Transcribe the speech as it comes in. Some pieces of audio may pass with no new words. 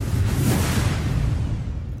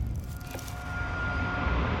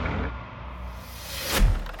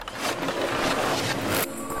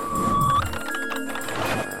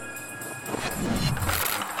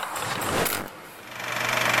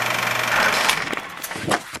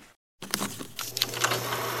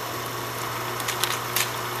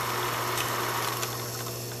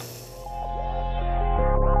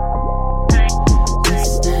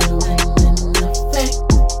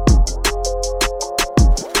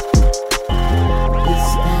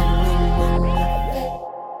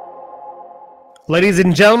Ladies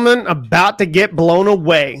and gentlemen, about to get blown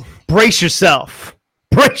away. Brace yourself.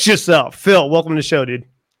 Brace yourself. Phil, welcome to the show, dude.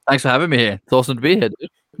 Thanks for having me here. It's awesome to be here, dude.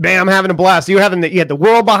 Man, I'm having a blast. You had the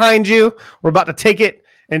world behind you. We're about to take it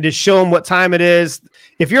and just show them what time it is.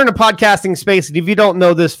 If you're in a podcasting space, and if you don't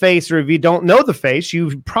know this face or if you don't know the face,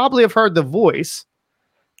 you probably have heard the voice.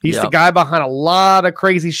 He's the guy behind a lot of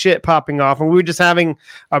crazy shit popping off. And we were just having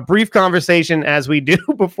a brief conversation as we do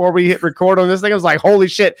before we hit record on this thing. I was like, holy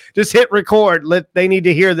shit, just hit record. They need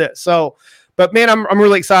to hear this. So, but man, I'm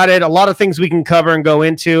really excited. A lot of things we can cover and go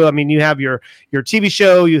into. I mean, you have your TV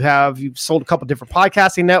show, you've sold a couple different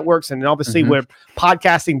podcasting networks, and obviously where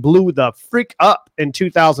podcasting blew the freak up in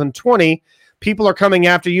 2020, people are coming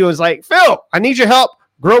after you and it's like, Phil, I need your help.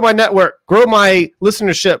 Grow my network, grow my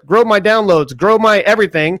listenership, grow my downloads, grow my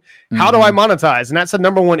everything. How do I monetize? And that's the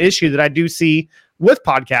number one issue that I do see with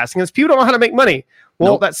podcasting is people don't know how to make money.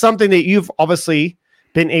 Well, that's something that you've obviously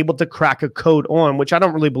been able to crack a code on, which I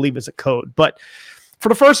don't really believe is a code. But for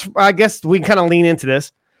the first, I guess we can kind of lean into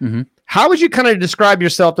this. How would you kind of describe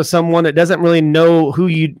yourself to someone that doesn't really know who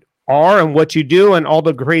you are and what you do and all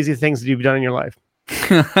the crazy things that you've done in your life?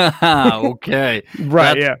 Okay.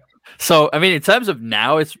 Right. So, I mean, in terms of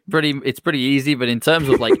now, it's pretty easy. But in terms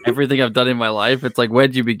of like everything I've done in my life, it's like, where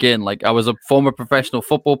do you begin? Like, I was a former professional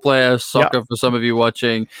football player, soccer for some of you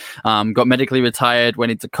watching. Got medically retired,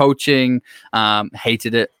 went into coaching.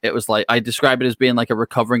 Hated it. It was like I describe it as being like a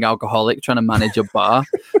recovering alcoholic trying to manage a bar.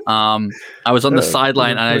 I was on the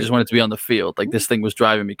sideline and I just wanted to be on the field. Like this thing was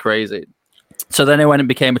driving me crazy. So then I went and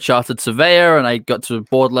became a chartered surveyor, and I got to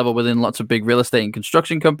board level within lots of big real estate and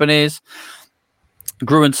construction companies.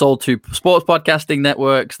 Grew and sold 2 sports podcasting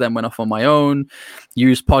networks, then went off on my own,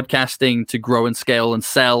 used podcasting to grow and scale and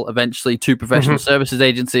sell eventually 2 professional services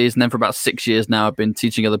agencies. And then for about 6 years now, I've been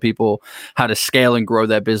teaching other people how to scale and grow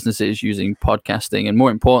their businesses using podcasting and, more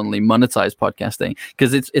importantly, monetize podcasting.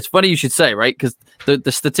 Because it's funny you should say, right? Because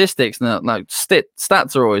the statistics, like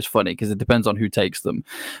stats are always funny because it depends on who takes them.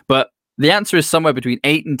 But the answer is somewhere between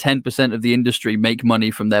 8 and 10% of the industry make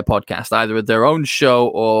money from their podcast, either with their own show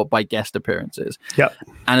or by guest appearances. And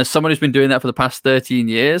as someone who's been doing that for the past 13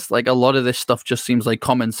 years, like a lot of this stuff just seems like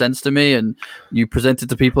common sense to me. And you present it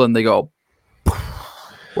to people and they go,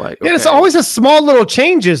 like, okay. It's always the small little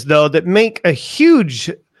changes though that make a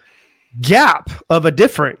huge gap of a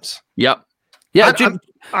difference. Yeah,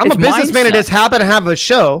 I'm a businessman that just happen to have a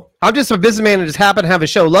show. I'm just a businessman that just happen to have a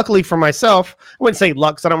show. Luckily for myself, I wouldn't say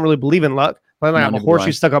luck because I don't really believe in luck. I have a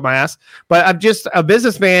horseshoe stuck up my ass. But I'm just a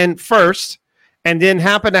businessman first and then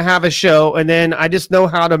happen to have a show. And then I just know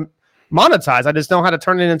how to monetize. I just know how to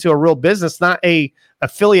turn it into a real business, not a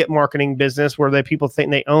affiliate marketing business where people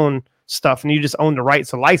think they own stuff and you just own the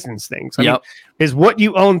rights to license things. I mean, is what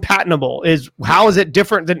you own patentable? How is it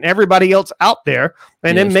different than everybody else out there?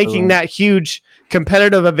 And then making that huge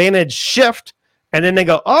competitive advantage shift. And then they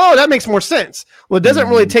go, oh, that makes more sense. Well, it doesn't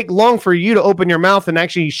really take long for you to open your mouth and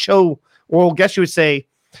actually show, or I guess you would say,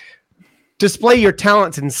 display your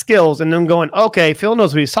talents and skills. And then going, okay, Phil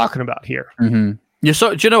knows what he's talking about here. Yeah,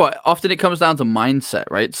 so do you know what? Often it comes down to mindset,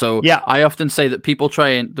 right? So I often say that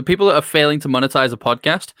the people that are failing to monetize a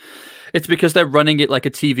podcast, it's because they're running it like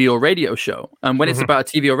a TV or radio show. And when it's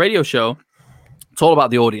about a TV or radio show, it's all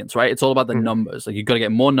about the audience, right? It's all about the numbers. Like you've got to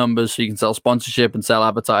get more numbers so you can sell sponsorship and sell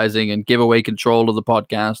advertising and give away control of the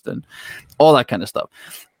podcast and all that kind of stuff.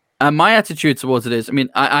 And my attitude towards it is, I mean,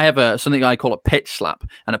 I have something I call a pitch slap.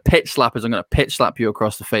 And a pitch slap is I'm going to pitch slap you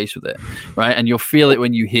across the face with it, right? And you'll feel it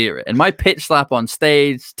when you hear it. And my pitch slap on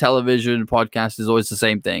stage, television, podcast is always the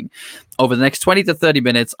same thing. Over the next 20 to 30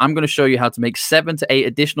 minutes, I'm going to show you how to make 7 to 8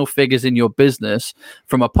 additional figures in your business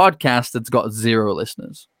from a podcast that's got 0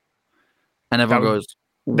 listeners. And everyone goes,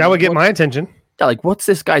 that would get my attention. Like, what's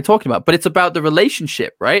this guy talking about? But it's about the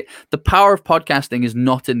relationship, right? The power of podcasting is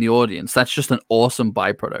not in the audience. That's just an awesome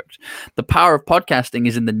byproduct. The power of podcasting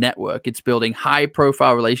is in the network. It's building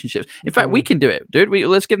high-profile relationships. In fact, we can do it, dude.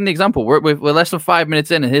 Let's give an example. We're less than 5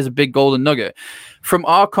 minutes in, and here's a big golden nugget. From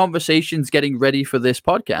our conversations getting ready for this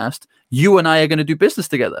podcast, you and I are going to do business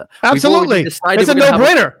together. Absolutely. It's a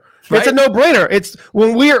no-brainer. Right? It's a no-brainer. It's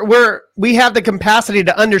when we have the capacity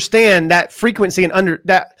to understand that frequency and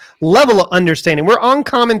that level of understanding. We're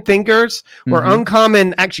uncommon thinkers. We're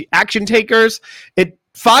uncommon action takers.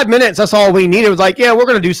 5 minutes, that's all we needed. It was like, yeah, we're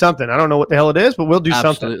going to do something. I don't know what the hell it is, but we'll do something.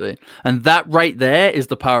 Absolutely. And that right there is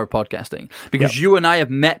the power of podcasting, because you and I have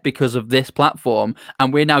met because of this platform,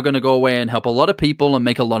 and we're now going to go away and help a lot of people and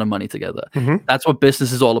make a lot of money together. That's what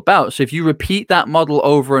business is all about. So if you repeat that model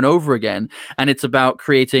over and over again, and it's about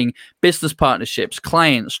creating business partnerships,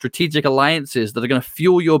 clients, strategic alliances that are going to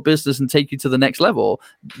fuel your business and take you to the next level,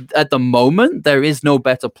 at the moment, there is no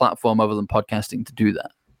better platform other than podcasting to do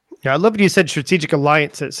that. Yeah, I love what you said, strategic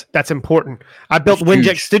alliances. That's important. I built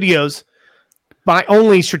WINJECT Studios by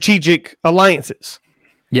only strategic alliances.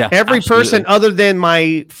 Yeah, every person other than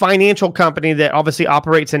my financial company that obviously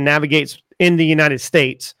operates and navigates in the United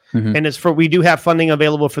States. And we do have funding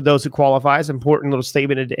available for those who qualify. It's an important little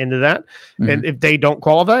statement at the end of that. And if they don't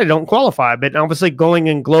qualify, they don't qualify. But obviously going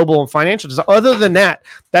in global and financial, other than that,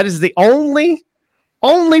 that is the only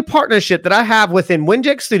partnership that I have within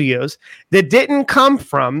WINJECT Studios that didn't come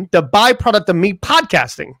from the byproduct of me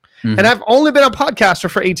podcasting. And I've only been a podcaster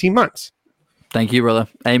for 18 months. Thank you, brother.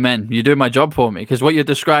 Amen. You're doing my job for me, because what you're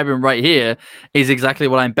describing right here is exactly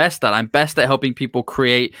what I'm best at. I'm best at helping people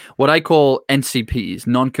create what I call NCPs,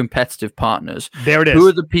 non-competitive partners. There it is. Who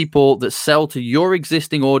are the people that sell to your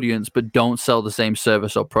existing audience but don't sell the same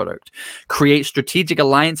service or product? Create strategic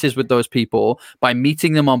alliances with those people by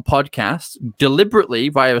meeting them on podcasts deliberately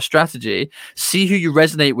via a strategy. See who you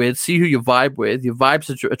resonate with, see who you vibe with. Your vibes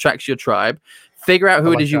attracts your tribe. Figure out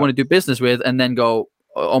who it is you want to do business with, and then go,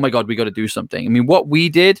 oh my God, we got to do something. I mean, what we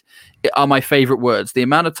did are my favorite words. The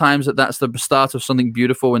amount of times that's the start of something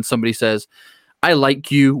beautiful when somebody says, I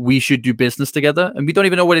like you, we should do business together. And we don't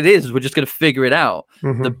even know what it is. We're just going to figure it out.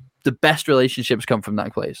 The best relationships come from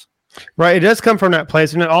that place. Right. It does come from that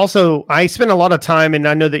place. And also, I spend a lot of time, and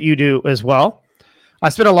I know that you do as well. I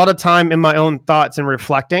spend a lot of time in my own thoughts and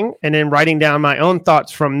reflecting, and then writing down my own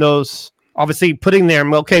thoughts from those, obviously putting there,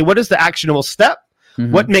 okay, what is the actionable step?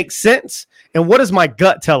 What makes sense? And what is my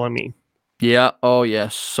gut telling me? Yeah. Oh,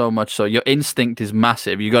 yes. So much so. Your instinct is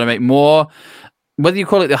massive. You got to make more, whether you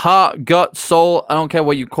call it the heart, gut, soul, I don't care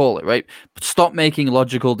what you call it, right? But stop making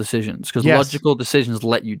logical decisions, because logical decisions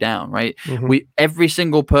let you down, right? Every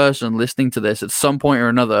single person listening to this at some point or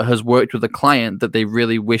another has worked with a client that they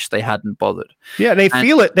really wish they hadn't bothered. Yeah, and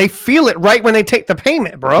feel it. They feel it right when they take the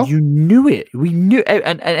payment, bro. You knew it. We knew it.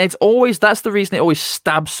 And it's always, that's the reason it always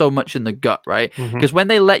stabs so much in the gut, right? Because when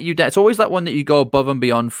they let you down, it's always that one that you go above and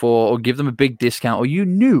beyond for, or give them a big discount, or you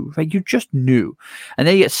knew, right? You just knew. And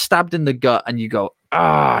then you get stabbed in the gut and you go,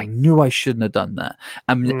 I knew I shouldn't have done that.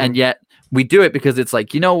 And yet we do it because it's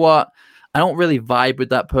like, you know what? I don't really vibe with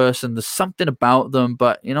that person. There's something about them,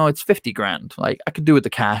 but it's 50 grand. Like, I could do with the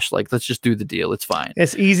cash. Like, let's just do the deal. It's fine.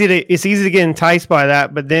 It's easy to get enticed by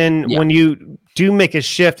that. But then when you do make a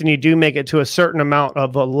shift and you do make it to a certain amount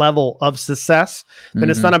of a level of success, then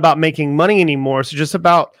it's not about making money anymore. It's just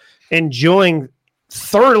about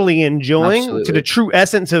thoroughly enjoying to the true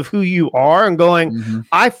essence of who you are, and going,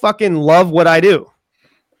 I fucking love what I do.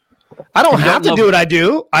 I don't have to do what I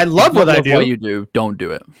do. I love what I do. What you do, don't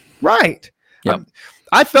do it. Right. Yep.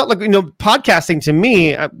 I felt like, podcasting to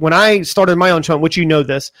me, when I started my own show, which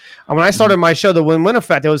this, when I started my show, the Win-Win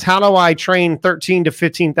Effect, it was, how do I train 13 to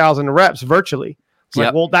 15,000 reps virtually? It's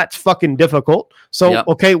like, well, that's fucking difficult. So,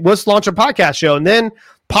 okay, let's launch a podcast show. And then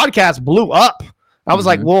podcast blew up. I was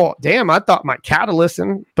like, well, damn, I thought my catalyst,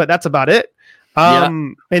 but that's about it.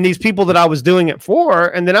 And these people that I was doing it for,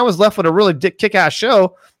 and then I was left with a really kick-ass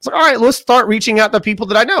show. It's like, all right, let's start reaching out to people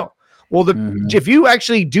that I know. Well, if you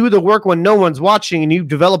actually do the work when no one's watching and you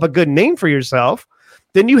develop a good name for yourself,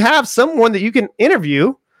 then you have someone that you can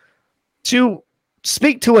interview to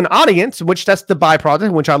speak to an audience, which that's the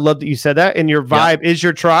byproduct, which I love that you said that. And your vibe is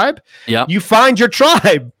your tribe. Yeah. You find your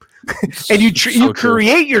tribe and you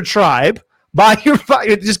create your tribe by your vibe.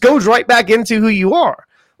 It just goes right back into who you are.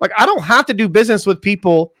 Like, I don't have to do business with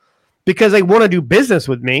people because they want to do business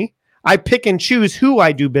with me. I pick and choose who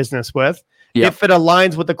I do business with if it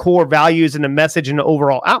aligns with the core values and the message and the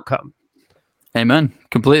overall outcome. Amen.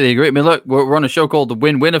 Completely agree. I mean, look, we're on a show called The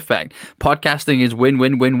Win-Win Effect. Podcasting is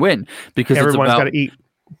win-win-win-win because everyone's it's got to eat.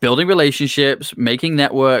 Building relationships, making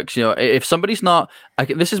networks. If somebody's not,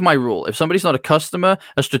 this is my rule. If somebody's not a customer,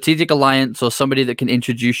 a strategic alliance, or somebody that can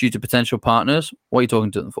introduce you to potential partners, what are you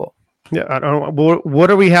talking to them for? Yeah, I don't know.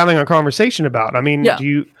 What are we having a conversation about? I mean,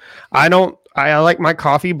 I like my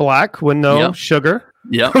coffee black with no sugar.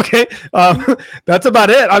 Yeah. Okay. That's about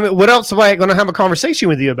it. I mean, what else am I going to have a conversation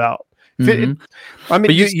with you about? But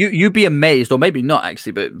you'd be amazed, or maybe not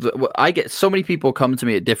actually, but I get so many people come to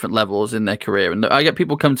me at different levels in their career, and I get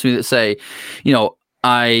people come to me that say,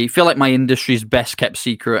 I feel like my industry's best kept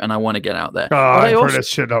secret and I want to get out there. Oh, I've heard this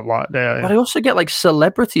shit a lot. Yeah. But I also get like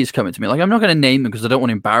celebrities coming to me. Like, I'm not going to name them because I don't want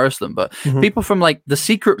to embarrass them, but people from like the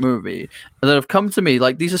Secret movie that have come to me,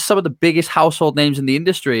 like these are some of the biggest household names in the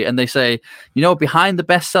industry. And they say, behind the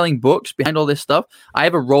best-selling books, behind all this stuff, I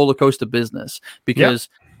have a roller coaster business because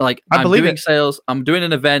like I'm doing sales, I'm doing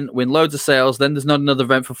an event, win loads of sales, then there's not another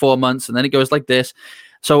event for 4 months, and then it goes like this.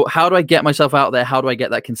 So how do I get myself out there? How do I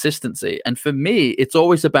get that consistency? And for me, it's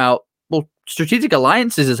always about, well, strategic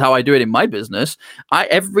alliances is how I do it in my business.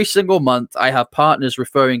 Every single month, I have partners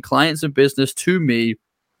referring clients and business to me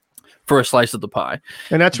for a slice of the pie.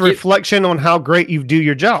 And that's a reflection on how great you do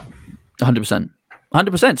your job. 100%.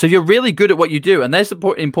 100%. So you're really good at what you do. And there's the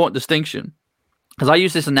important distinction. Because I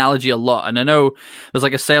use this analogy a lot, and I know there's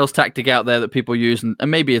like a sales tactic out there that people use, and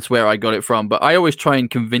maybe it's where I got it from, but I always try and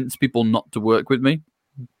convince people not to work with me.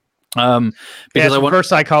 Because it's a reverse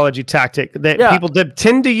psychology tactic that people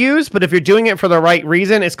tend to use, but if you're doing it for the right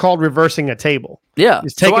reason, it's called reversing a table. Yeah.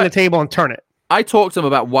 It's taking the table and turn it. I talk to them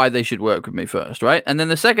about why they should work with me first, right? And then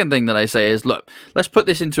the second thing that I say is, look, let's put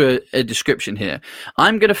this into a description here.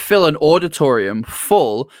 I'm going to fill an auditorium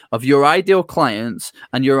full of your ideal clients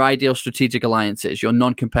and your ideal strategic alliances, your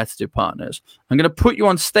non-competitive partners. I'm going to put you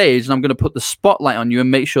on stage and I'm going to put the spotlight on you and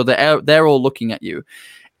make sure that they're all looking at you.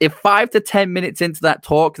 If 5 to 10 minutes into that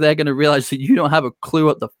talk, they're going to realize that you don't have a clue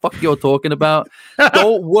what the fuck you're talking about,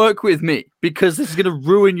 don't work with me because this is going to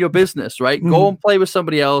ruin your business, right? Go and play with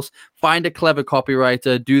somebody else, find a clever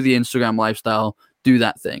copywriter, do the Instagram lifestyle, do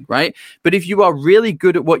that thing, right? But if you are really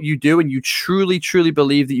good at what you do and you truly, truly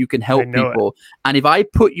believe that you can help people, and if I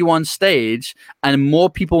put you on stage and more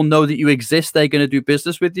people know that you exist, they're going to do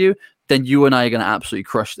business with you, then you and I are going to absolutely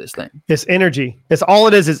crush this thing. It's energy. It's all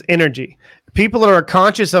it is energy. People that are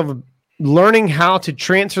conscious of learning how to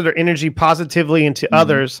transfer their energy positively into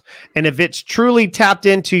others. And if it's truly tapped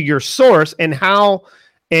into your source and how,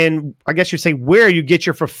 and I guess you say where you get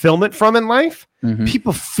your fulfillment from in life,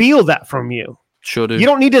 people feel that from you. Sure do. You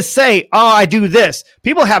don't need to say, oh, I do this.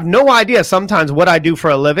 People have no idea sometimes what I do for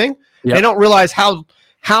a living. Yep. They don't realize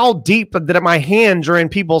how deep that my hands are in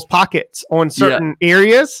people's pockets on certain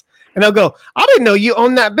areas. And they'll go, I didn't know you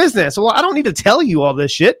own that business. Well, I don't need to tell you all this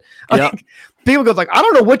shit. Like, people go like, I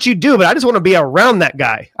don't know what you do, but I just want to be around that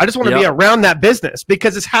guy. I just want to be around that business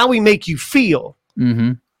because it's how we make you feel,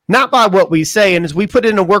 not by what we say. And as we put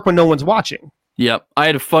it into work when no one's watching. Yep. I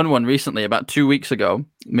had a fun one recently, about 2 weeks ago,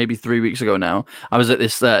 maybe 3 weeks ago now. I was at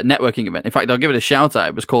this networking event. In fact, I'll give it a shout out.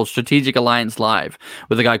 It was called Strategic Alliance Live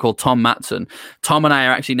with a guy called Tom Matson. Tom and I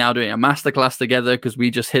are actually now doing a masterclass together because we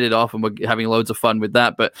just hit it off and we're having loads of fun with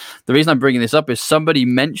that. But the reason I'm bringing this up is somebody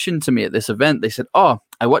mentioned to me at this event, they said, oh,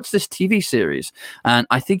 I watched this TV series and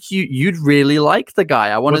I think you'd really like the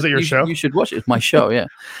guy. Was it your show? You should watch it. It's my show, yeah.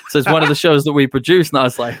 So it's one of the shows that we produce. And I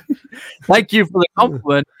was like, thank you for the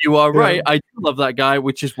compliment. You are right. I do love that guy,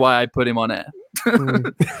 which is why I put him on air.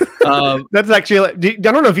 That's actually, I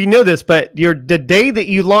don't know if you know this, but the day that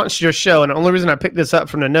you launched your show, and the only reason I picked this up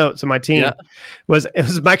from the notes of my team was it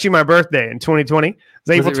was actually my birthday in 2020. It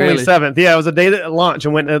was April 27th. Really? Yeah, it was a day that it launched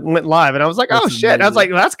and went live. And I was like, that's shit. Amazing. I was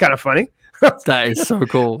like, well, that's kind of funny. That is so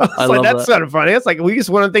cool. I love that's kind of funny. It's like it's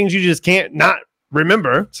one of the things you just can't not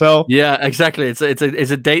remember. So yeah, exactly. It's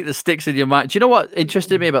a date that sticks in your mind. Do you know what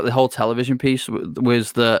interested me about the whole television piece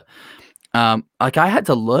was that like I had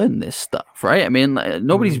to learn this stuff, right? I mean,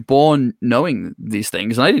 nobody's born knowing these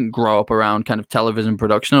things, and I didn't grow up around kind of television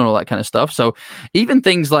production and all that kind of stuff. So even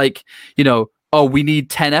things like, oh, we need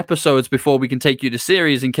 10 episodes before we can take you to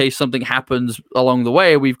series in case something happens along the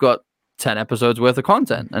way. We've got 10 episodes worth of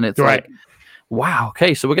content, and it's like, wow,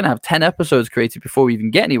 okay, so we're going to have 10 episodes created before we even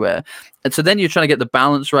get anywhere. And so then you're trying to get the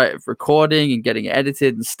balance right of recording and getting it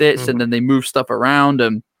edited and stitched, and then they move stuff around.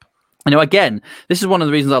 And, again, this is one of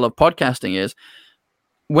the reasons I love podcasting is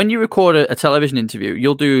when you record a television interview,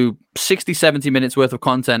 you'll do 60, 70 minutes worth of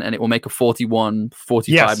content, and it will make a 41,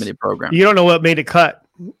 45-minute program. You don't know what made it cut.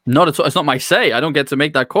 Not at all. It's not my say. I don't get to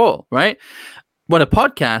make that call, right? When a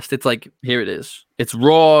podcast, it's like, here it is. It's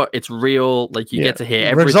raw. It's real. Like you get to hear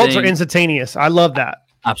everything. Results are instantaneous. I love that.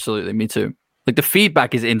 Absolutely. Me too. Like the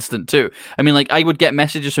feedback is instant too. I mean, like I would get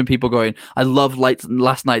messages from people going, I love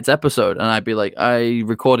last night's episode. And I'd be like, I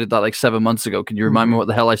recorded that like 7 months ago. Can you remind me what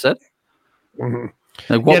the hell I said?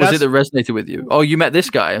 Like, what was it that resonated with you? Oh, you met this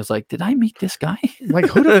guy. I was like, did I meet this guy? Like,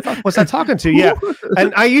 who the fuck was I talking to? Yeah.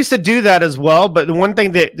 And I used to do that as well. But the one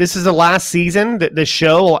thing that this is the last season that the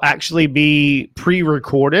show will actually be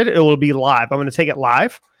pre-recorded. It will be live. I'm going to take it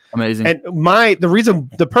live. Amazing. And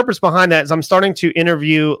the purpose behind that is I'm starting to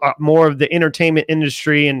interview more of the entertainment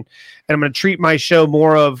industry, and I'm going to treat my show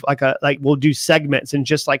more of like we'll do segments and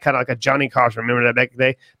just like kind of like a Johnny Carson. Remember that back in the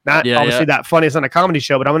day? Not obviously that funny. It's not a comedy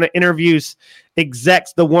show, but I'm going to interview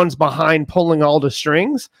execs, the ones behind pulling all the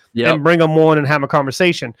strings, and bring them on and have a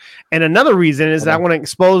conversation. And another reason is that I want to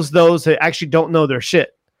expose those that actually don't know their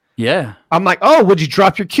shit. Yeah. I'm like, oh, would you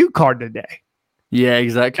drop your cue card today? Yeah,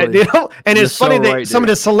 exactly. And, and it's funny that some of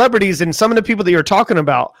the celebrities and some of the people that you're talking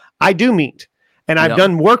about, I do meet and I've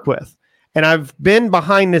done work with, and I've been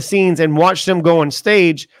behind the scenes and watched them go on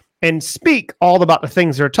stage and speak all about the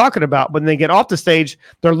things they're talking about. When they get off the stage,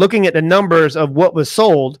 they're looking at the numbers of what was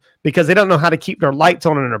sold because they don't know how to keep their lights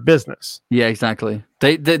on in their business. Yeah, exactly.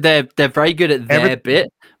 They're very good at their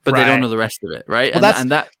bit, but they don't know the rest of it, right?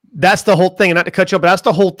 Well, that's the whole thing. And not to cut you off, but that's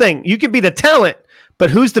the whole thing. You can be the talent, but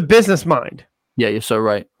who's the business mind? Yeah, you're so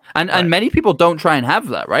right. And many people don't try and have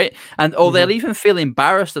that, right? And they'll even feel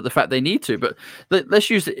embarrassed at the fact they need to. But let's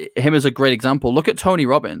use him as a great example. Look at Tony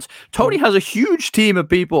Robbins. Tony has a huge team of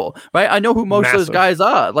people, right? I know who most of those guys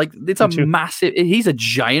are. Like, it's a massive. He's a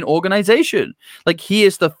giant organization. Like, he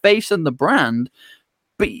is the face and the brand.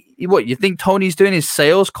 But what, you think Tony's doing his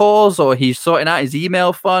sales calls, or he's sorting out his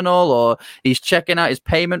email funnel, or he's checking out his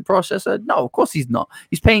payment processor? No, of course he's not.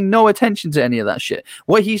 He's paying no attention to any of that shit.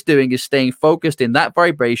 What he's doing is staying focused in that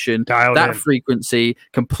vibration, frequency,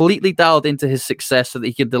 completely dialed into his success so that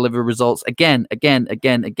he can deliver results again,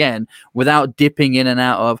 without dipping in and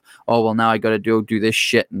out of, oh, well, now I got to do this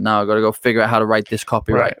shit, and now I got to go figure out how to write this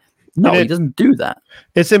copyright. No, he doesn't do that.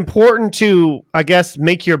 It's important to, I guess,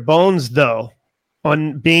 make your bones, though,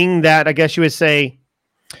 on being that, I guess you would say,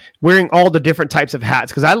 wearing all the different types of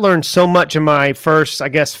hats. Because I learned so much in my first, I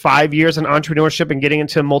guess, 5 years in entrepreneurship and getting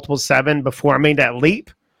into multiple 7 before I made that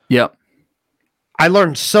leap. Yep. I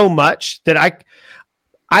learned so much that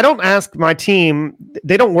I don't ask my team.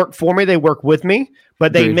 They don't work for me. They work with me,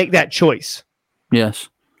 but they make that choice. Yes.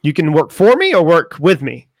 You can work for me or work with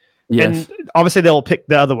me. Yes. And obviously they'll pick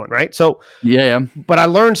the other one, right? So but I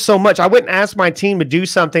learned so much. I wouldn't ask my team to do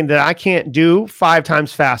something that I can't do 5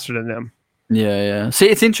 times faster than them. Yeah. See,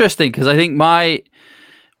 it's interesting because I think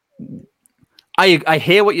I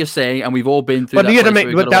hear what you're saying, and we've all been through.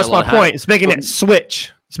 But that's my point. It's making it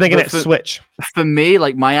switch. For me,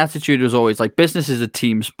 like, my attitude was always like, business is a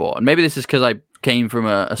team sport, and maybe this is because I came from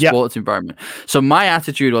a sports environment. So my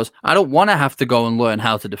attitude was, I don't want to have to go and learn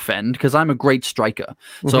how to defend because I'm a great striker.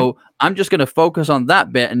 Mm-hmm. So I'm just going to focus on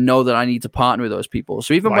that bit and know that I need to partner with those people.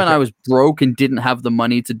 So even when I was broke and didn't have the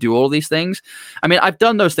money to do all these things, I mean, I've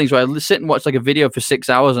done those things where I sit and watch like a video for 6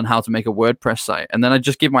 hours on how to make a WordPress site. And then I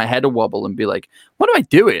just give my head a wobble and be like, what am I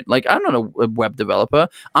doing? Like, I'm not a web developer.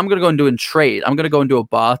 I'm going to go and do a trade. I'm going to go and do a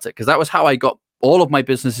barter, because that was how I got all of my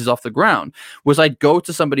businesses off the ground. Was I'd go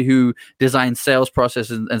to somebody who designs sales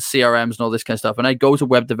processes and CRMs and all this kind of stuff, and I'd go to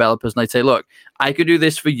web developers and I'd say, look, I could do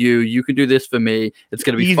this for you, you can do this for me. It's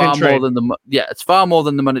going to be far more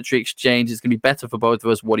than the monetary exchange. It's going to be better for both of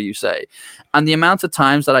us. What do you say? And the amount of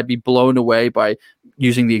times that I'd be blown away by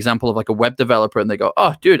using the example of like a web developer, and they go,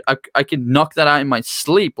 oh, dude, I can knock that out in my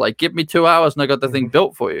sleep. Like, give me 2 hours and I got the thing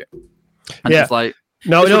built for you. And it's like,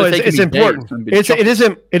 No, it's important.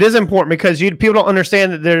 It is important because people don't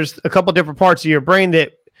understand that there's a couple different parts of your brain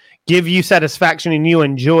that give you satisfaction and you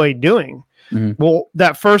enjoy doing. Mm-hmm. Well,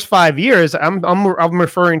 that first 5 years, I'm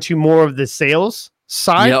referring to more of the sales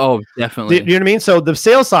side. Yeah, oh, definitely. You know what I mean? So the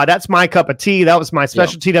sales side, that's my cup of tea. That was my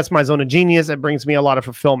specialty. Yep. That's my zone of genius. It brings me a lot of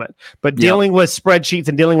fulfillment. But dealing with spreadsheets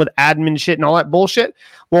and dealing with admin shit and all that bullshit,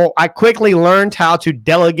 well, I quickly learned how to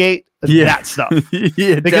delegate that stuff.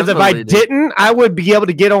 Because if I didn't, I would be able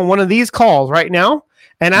to get on one of these calls right now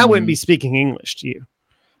and I wouldn't be speaking English to you.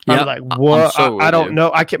 I'm like, what? I don't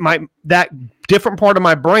know. That different part of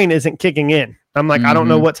my brain isn't kicking in. I'm like, I don't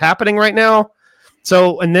know what's happening right now.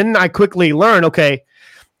 So, and then I quickly learn, okay,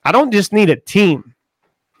 I don't just need a team.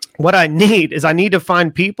 What I need to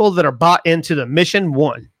find people that are bought into the mission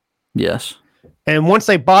one. Yes. And once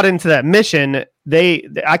they bought into that mission,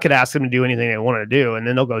 I could ask them to do anything they want to do, and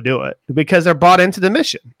then they'll go do it because they're bought into the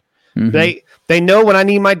mission. Mm-hmm. They know when I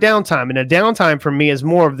need my downtime, and the downtime for me is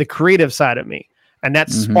more of the creative side of me. And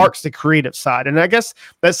that sparks the creative side. And I guess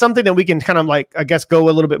that's something that we can kind of like, I guess, go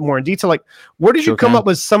a little bit more in detail. Like, where did you come up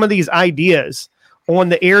with some of these ideas on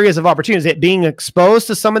the areas of opportunities? It being exposed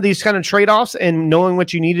to some of these kind of trade-offs and knowing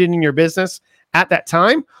what you needed in your business at that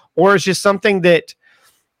time? Or is just something that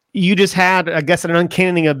you just had, I guess, an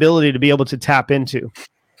uncanny ability to be able to tap into?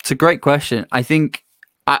 It's a great question. I think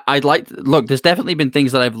I'd like look, there's definitely been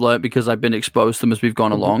things that I've learned because I've been exposed to them as we've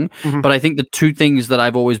gone along. Mm-hmm. But I think the two things that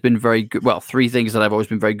I've always been very good, well, three things that I've always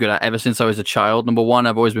been very good at ever since I was a child. Number one,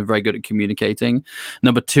 I've always been very good at communicating.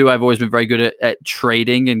 Number two, I've always been very good at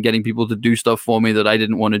trading and getting people to do stuff for me that I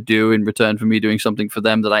didn't want to do in return for me doing something for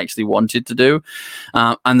them that I actually wanted to do.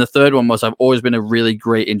 And the third one was I've always been a really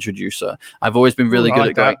great introducer. I've always been really good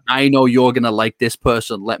at going, I know you're going to like this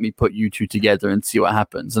person. Let me put you two together and see what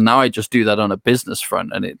happens. And now I just do that on a business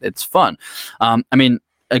front, and it's fun. I mean,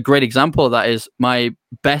 a great example of that is my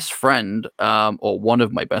best friend, or one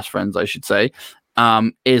of my best friends, I should say,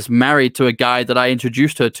 is married to a guy that I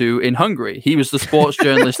introduced her to in Hungary. He was the sports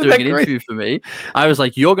journalist doing an interview for me. I was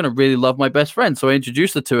like, you're going to really love my best friend. So I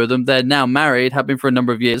introduced the two of them. They're now married, have been for a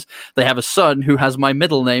number of years. They have a son who has my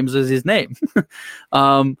middle names as his name.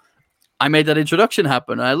 I made that introduction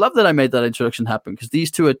happen. And I love that I made that introduction happen because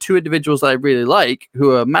these two are two individuals that I really like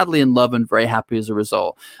who are madly in love and very happy as a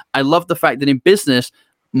result. I love the fact that in business,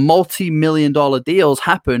 multi-million-dollar deals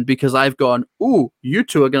happen because I've gone, ooh, you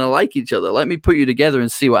two are going to like each other. Let me put you together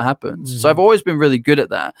and see what happens. So I've always been really good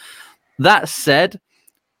at that. That said,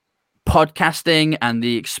 podcasting and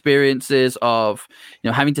the experiences of,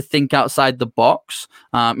 having to think outside the box.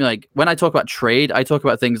 Like when I talk about trade, I talk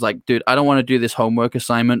about things like, dude, I don't want to do this homework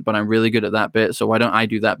assignment, but I'm really good at that bit. So why don't I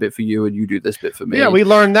do that bit for you and you do this bit for me? Yeah, we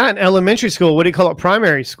learned that in elementary school. What do you call it?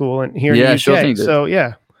 Primary school and here in the UK. Sure thing, so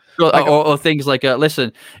yeah. Or things like,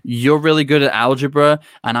 listen, you're really good at algebra,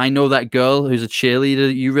 and I know that girl who's a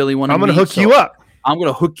cheerleader you really want to meet. I'm going to hook you up. I'm going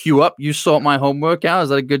to hook you up. You sort my homework out. Is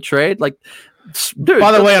that a good trade? Like, dude.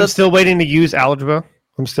 By the way, I'm still waiting to use algebra.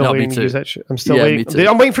 I'm still waiting to use that shit. I'm still waiting.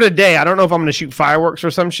 I'm waiting for the day. I don't know if I'm going to shoot fireworks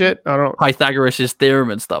or some shit. I don't. Pythagoras'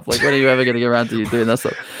 theorem and stuff. Like, when are you ever going to get around to you doing that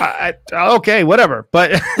stuff? Okay, whatever.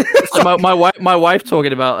 But so my wife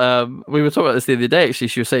talking about, we were talking about this the other day. Actually,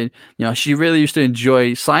 she was saying, she really used to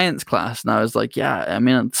enjoy science class, and I was like, yeah, I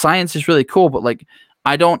mean, science is really cool, but like,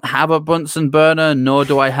 I don't have a Bunsen burner, nor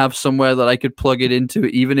do I have somewhere that I could plug it into,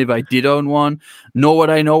 even if I did own one, nor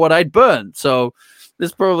would I know what I'd burn. So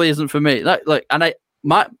this probably isn't for me.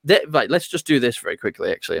 Let's just do this very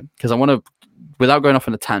quickly, actually, because I want to, without going off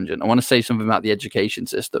on a tangent, I want to say something about the education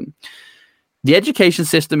system. The education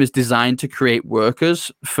system is designed to create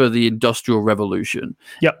workers for the Industrial Revolution.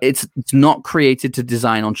 Yep. It's not created to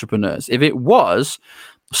design entrepreneurs. If it was,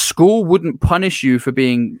 school wouldn't punish you for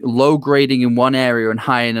being low grading in one area and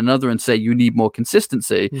high in another and say you need more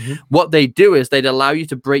consistency. Mm-hmm. What they do is they'd allow you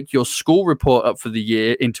to break your school report up for the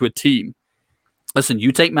year into a team. Listen,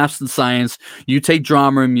 you take maths and science, you take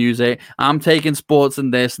drama and music, I'm taking sports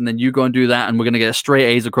and this, and then you go and do that, and we're going to get straight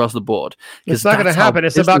A's across the board. It's not going to happen.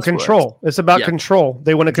 It's about control. It's about control.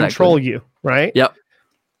 They want to control you, right? Yep.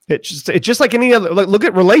 It's just like any other. Look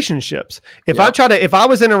at relationships. If I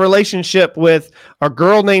was in a relationship with a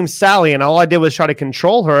girl named Sally, and all I did was try to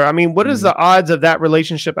control her, I mean, what is the odds of that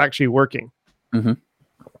relationship actually working? Mm-hmm.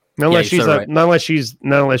 Unless she's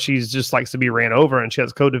just likes to be ran over and she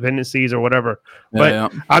has codependencies or whatever.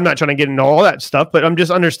 But I'm not trying to get into all that stuff, but I'm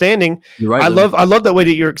just understanding. Right, I love that way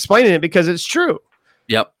that you're explaining it because it's true.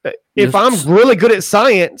 Yep. If I'm really good at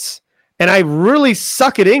science and I really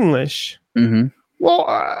suck at English,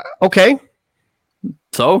 well, okay.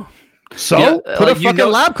 So put a fucking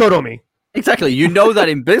lab coat on me. Exactly. That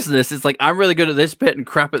in business, it's like, I'm really good at this bit and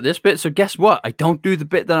crap at this bit. So guess what? I don't do the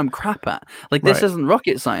bit that I'm crap at. Like, this isn't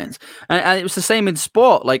rocket science. And it was the same in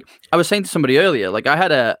sport. Like I was saying to somebody earlier, like I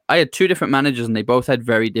had two different managers and they both had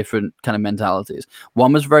very different kind of mentalities.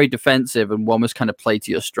 One was very defensive and one was kind of play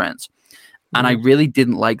to your strengths. And I really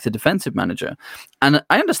didn't like the defensive manager. And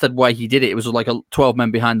I understood why he did it. It was like a 12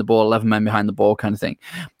 men behind the ball, 11 men behind the ball kind of thing.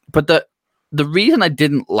 But the reason I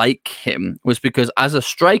didn't like him was because as a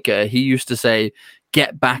striker, he used to say,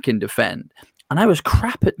 get back and defend. And I was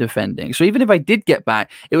crap at defending. So even if I did get back,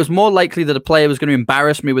 it was more likely that a player was going to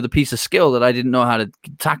embarrass me with a piece of skill that I didn't know how to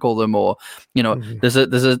tackle them. Or, there's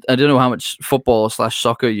a I don't know how much football /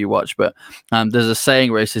 soccer you watch, but there's a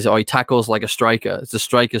saying where it says, he tackles like a striker. It's a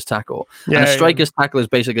striker's tackle. Yeah, and a striker's tackle is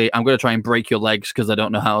basically, I'm going to try and break your legs because I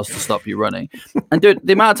don't know how else to stop you running. And dude,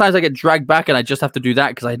 the amount of times I get dragged back and I just have to do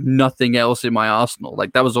that because I had nothing else in my arsenal.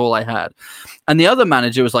 Like that was all I had. And the other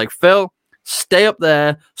manager was like, Phil, stay up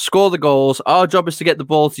there, score the goals. Our job is to get the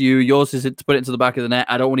ball to you. Yours is to put it into the back of the net.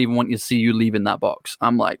 I don't even want you to see you leaving that box.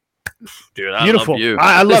 I'm like, dude, beautiful. I love you.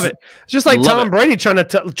 I love it. It's just like Tom Brady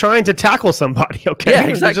trying to tackle somebody. Okay, yeah,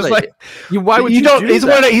 exactly. Just like, why would you don't? He's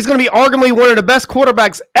going to be arguably one of the best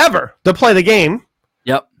quarterbacks ever to play the game.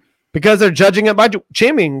 Yep. Because they're judging it by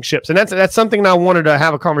championships, and that's something I wanted to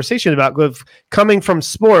have a conversation about. With coming from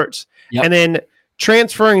sports and then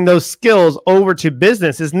transferring those skills over to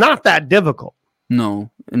business is not that difficult.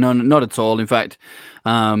 No, not at all. In fact,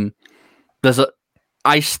 there's a.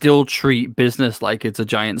 I still treat business like it's a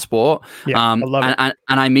giant sport. Yeah, I love it.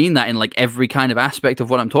 And I mean that in like every kind of aspect of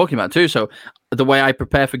what I'm talking about too. So the way I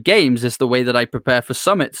prepare for games is the way that I prepare for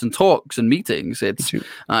summits and talks and meetings.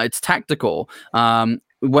 It's tactical.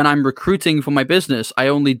 When I'm recruiting for my business, I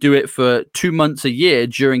only do it for 2 months a year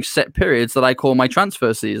during set periods that I call my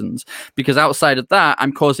transfer seasons. Because outside of that,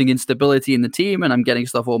 I'm causing instability in the team and I'm getting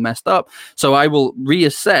stuff all messed up. So I will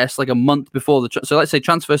reassess like a month before so let's say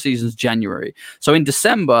transfer season's January. So in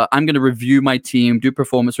December, I'm going to review my team, do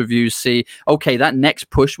performance reviews, see, okay, that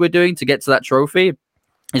next push we're doing to get to that trophy,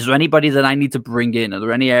 is there anybody that I need to bring in? Are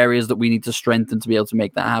there any areas that we need to strengthen to be able to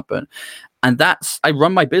make that happen? And I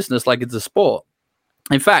run my business like it's a sport.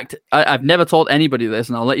 In fact, I've never told anybody this,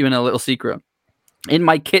 and I'll let you in a little secret. In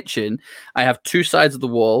my kitchen, I have 2 sides of the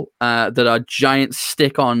wall that are giant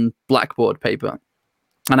stick-on blackboard paper.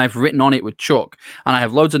 And I've written on it with chalk. And I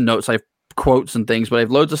have loads of notes. I have quotes and things, but I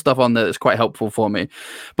have loads of stuff on there that's quite helpful for me.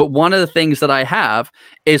 But one of the things that I have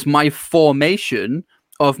is my formation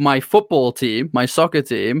of my football team, my soccer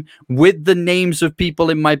team, with the names of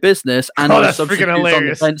people in my business and that's freaking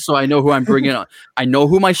hilarious. On the bench, so I know who I'm bringing on. I know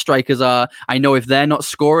who my strikers are. I know if they're not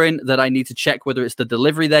scoring, that I need to check whether it's the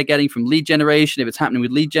delivery they're getting from lead generation. If it's happening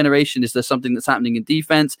with lead generation, is there something that's happening in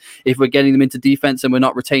defense? If we're getting them into defense and we're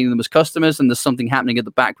not retaining them as customers, and there's something happening at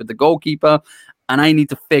the back with the goalkeeper, and I need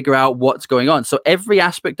to figure out what's going on. So every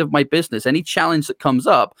aspect of my business, any challenge that comes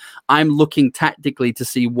up, I'm looking tactically to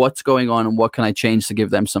see what's going on and what can I change to give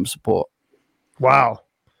them some support. Wow.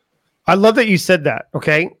 I love that you said that,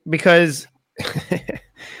 okay? Because,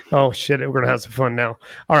 oh, shit, we're going to have some fun now.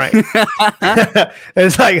 All right.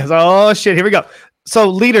 It's like, oh, shit, here we go. So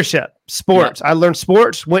leadership, sports. Yep. I learned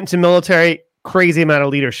sports, went to military, crazy amount of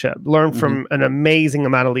leadership, learned from an amazing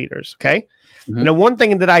amount of leaders, okay? You know, one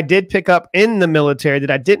thing that I did pick up in the military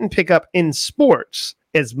that I didn't pick up in sports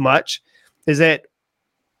as much is that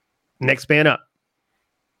next man up.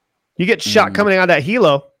 You get shot coming out of that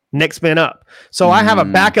helo, next man up. So I have a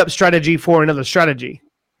backup strategy for another strategy.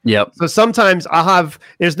 Yep. So sometimes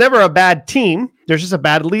there's never a bad team. There's just a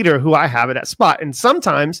bad leader who I have at that spot. And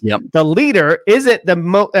sometimes the leader isn't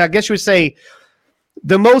I guess you would say,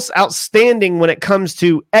 the most outstanding when it comes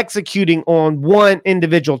to executing on one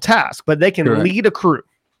individual task, but they can lead a crew.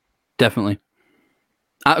 Definitely.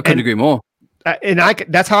 I couldn't agree more.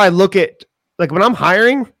 That's how I look at, like, when I'm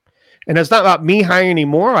hiring, and it's not about me hiring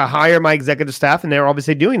anymore. I hire my executive staff and they're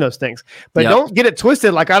obviously doing those things, but don't get it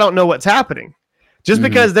twisted. Like, I don't know what's happening just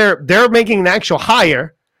because they're making an actual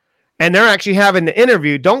hire and they're actually having the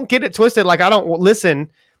interview. Don't get it twisted. Like, I don't listen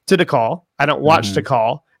to the call. I don't watch the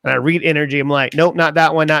call. And I read energy. I'm like, nope, not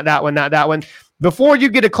that one, not that one, not that one. Before you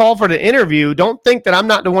get a call for the interview, don't think that I'm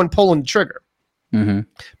not the one pulling the trigger.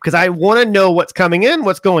 Because I want to know what's coming in,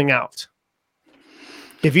 what's going out.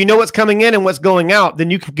 If you know what's coming in and what's going out, then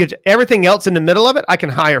you can get everything else in the middle of it. I can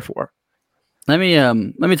hire for. Let me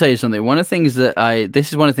tell you something. One of the things this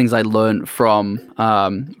is one of the things I learned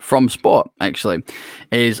from sport, actually,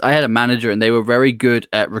 is I had a manager and they were very good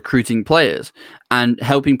at recruiting players and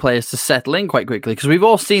helping players to settle in quite quickly. Because we've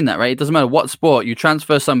all seen that, right? It doesn't matter what sport, you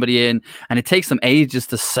transfer somebody in and it takes them ages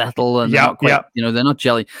to settle and they're not quite, they're not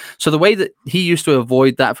jelly. So the way that he used to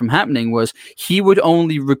avoid that from happening was he would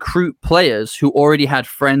only recruit players who already had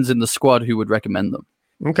friends in the squad who would recommend them.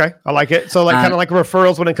 Okay, I like it. So kind of like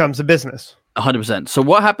referrals when it comes to business. 100%. So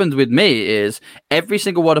what happened with me is every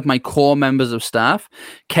single one of my core members of staff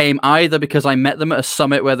came either because I met them at a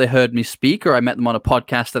summit where they heard me speak, or I met them on a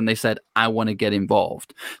podcast and they said, I want to get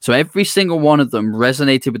involved. So every single one of them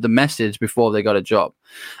resonated with the message before they got a job.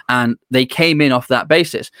 And they came in off that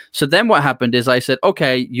basis. So then what happened is I said,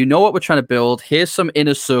 okay, you know what we're trying to build. Here's some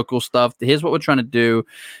inner circle stuff. Here's what we're trying to do.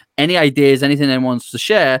 Any ideas, anything anyone wants to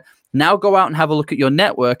share. Now go out and have a look at your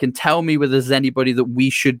network and tell me whether there's anybody that we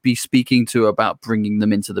should be speaking to about bringing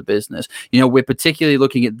them into the business. We're particularly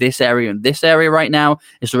looking at this area and this area right now.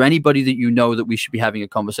 Is there anybody that you know that we should be having a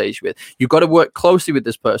conversation with? You've got to work closely with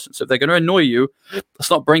this person. So if they're going to annoy you, let's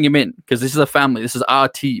not bring them in, because this is a family. This is our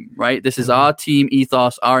team, right? This is our team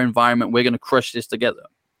ethos, our environment. We're going to crush this together.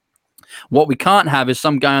 What we can't have is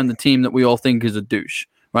some guy on the team that we all think is a douche.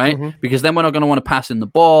 Right? Because then we're not going to want to pass in the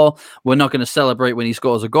ball. We're not going to celebrate when he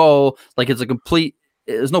scores a goal. Like, it's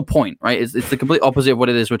there's no point, right? It's the complete opposite of what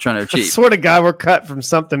it is we're trying to achieve. I swear to God, we're cut from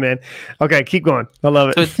something, man. Okay, keep going. I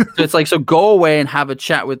love it. So it's like, so go away and have a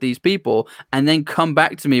chat with these people and then come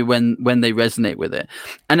back to me when they resonate with it.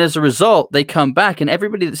 And as a result, they come back, and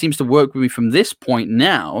everybody that seems to work with me from this point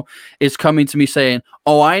now is coming to me saying,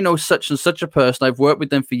 oh, I know such and such a person. I've worked with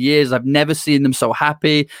them for years. I've never seen them so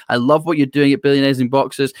happy. I love what you're doing at Billionaires in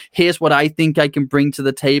Boxes. Here's what I think I can bring to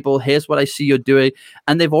the table. Here's what I see you're doing.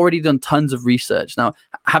 And they've already done tons of research. Now,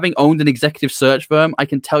 having owned an executive search firm, I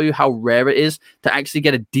can tell you how rare it is to actually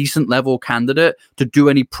get a decent level candidate to do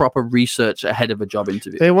any proper research ahead of a job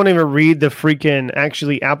interview. They won't even read the freaking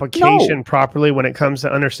application properly when it comes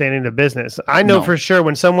to understanding the business. I know for sure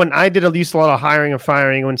when I used a lot of hiring and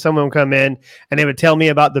firing, when someone would come in and they would tell me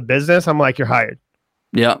about the business, I'm like, you're hired.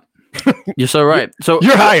 Yeah, you're so right. So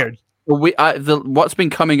you're hired. What's been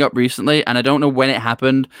coming up recently, and I don't know when it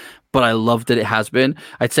happened, but I love that it has been.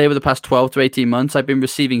 I'd say over the past 12 to 18 months, I've been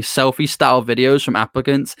receiving selfie-style videos from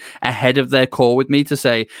applicants ahead of their call with me to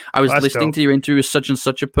say, I was listening to your interview with such and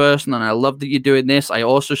such a person, and I love that you're doing this. I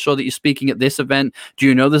also saw that you're speaking at this event. Do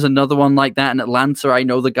you know there's another one like that in Atlanta? I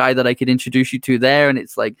know the guy that I could introduce you to there. And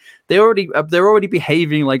it's like, they're already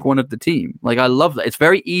behaving like one of the team. Like, I love that. It's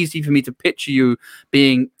very easy for me to picture you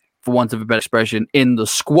being, for want of a better expression, in the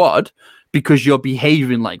squad because you're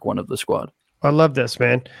behaving like one of the squad. I love this,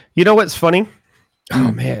 man. You know what's funny?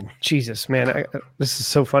 Oh, man. Jesus, man. This is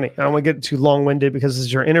so funny. I don't want to get too long-winded because this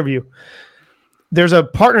is your interview. There's a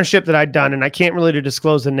partnership that I've done, and I can't really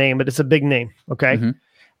disclose the name, but it's a big name, okay? Mm-hmm.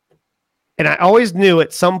 And I always knew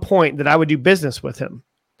at some point that I would do business with him.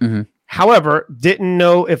 Mm-hmm. However, didn't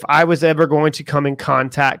know if I was ever going to come in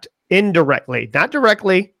contact indirectly. Not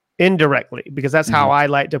directly, indirectly, because that's how I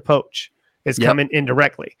like to poach. Is coming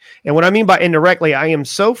indirectly. And what I mean by indirectly, I am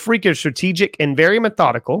so freaking strategic and very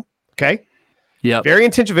methodical, okay? Yeah. Very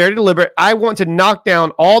intentional, very deliberate. I want to knock down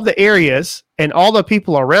all the areas and all the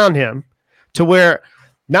people around him to where,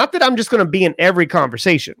 not that I'm just going to be in every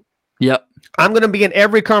conversation. Yep. I'm going to be in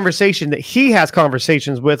every conversation that he has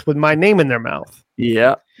conversations with my name in their mouth.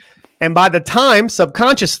 Yeah. And by the time,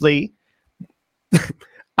 subconsciously,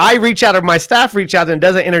 I reach out or my staff reach out and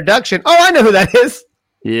does an introduction. Oh, I know who that is.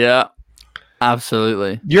 Yeah.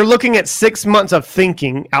 Absolutely. You're looking at 6 months of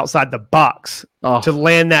thinking outside the box to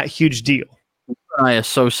land that huge deal. I are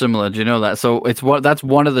so similar. Do you know that? So that's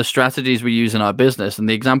one of the strategies we use in our business. And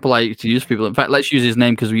the example I used to use people, in fact, let's use his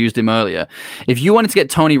name because we used him earlier. If you wanted to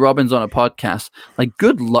get Tony Robbins on a podcast, like,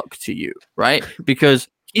 good luck to you, right? Because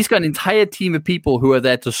he's got an entire team of people who are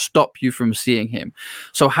there to stop you from seeing him.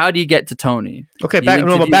 So how do you get to Tony? Okay, back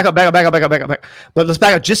up. But let's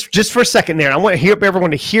back up just for a second there. I want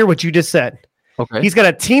everyone to hear what you just said. Okay. He's got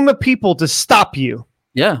a team of people to stop you.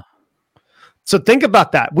 Yeah. So think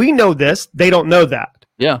about that. We know this. They don't know that.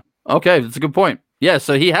 Yeah. Okay. That's a good point. Yeah.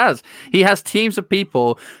 So he has teams of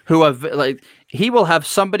people who are like, he will have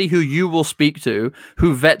somebody who you will speak to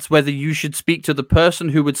who vets whether you should speak to the person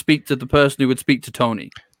who would speak to the person who would speak to Tony.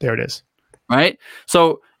 There it is. Right.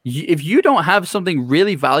 So if you don't have something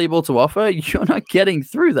really valuable to offer, you're not getting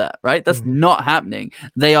through that, right? That's not happening.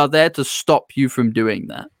 They are there to stop you from doing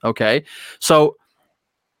that, okay? So,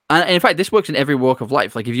 and in fact, this works in every walk of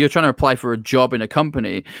life. Like, if you're trying to apply for a job in a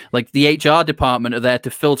company, like, the HR department are there to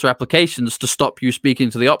filter applications to stop you speaking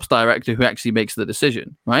to the ops director who actually makes the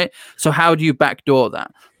decision, right? So how do you backdoor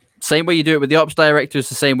that? Same way you do it with the ops director is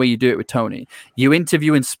the same way you do it with Tony. You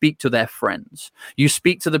interview and speak to their friends. You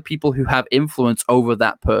speak to the people who have influence over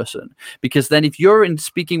that person. Because then if you're in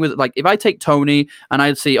speaking with, like, if I take Tony and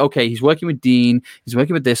I'd see, okay, he's working with Dean, he's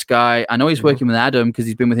working with this guy. I know he's working with Adam because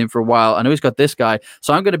he's been with him for a while. I know he's got this guy.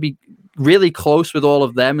 So I'm going to be really close with all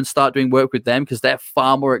of them and start doing work with them because they're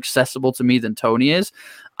far more accessible to me than Tony is.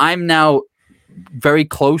 I'm now very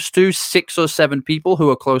close to 6 or 7 people who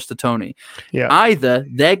are close to Tony. Yeah. Either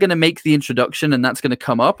they're going to make the introduction and that's going to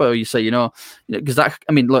come up, or you say, because that,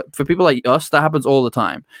 I mean, look, for people like us, that happens all the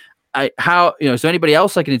time. Is there anybody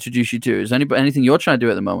else I can introduce you to? Is there anything you're trying to do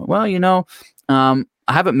at the moment? Well, I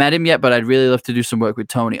haven't met him yet, but I'd really love to do some work with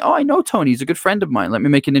Tony. Oh, I know Tony. He's a good friend of mine. Let me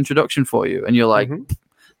make an introduction for you. And you're like,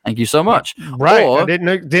 thank you so much. Right. I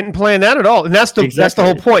didn't plan that at all. And that's the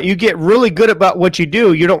whole point. You get really good about what you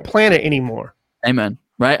do. You don't plan it anymore. Amen.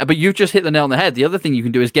 Right. But you've just hit the nail on the head. The other thing you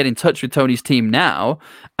can do is get in touch with Tony's team now.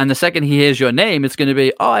 And the second he hears your name, it's going to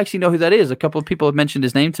be, oh, I actually know who that is. A couple of people have mentioned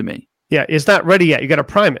his name to me. Yeah. It's not ready yet. You got to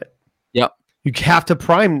prime it. Yep. You have to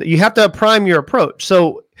prime your approach.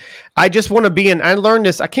 So I just want to be I learned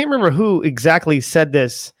this. I can't remember who exactly said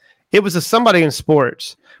this. It was somebody in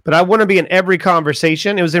sports, but I want to be in every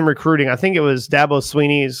conversation. It was in recruiting. I think it was Dabo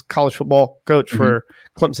Sweeney's college football coach for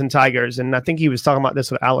Clemson Tigers. And I think he was talking about this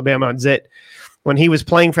with Alabama on Zit. when he was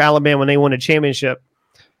playing for Alabama when they won a championship.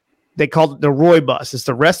 They called it the Roy bus. It's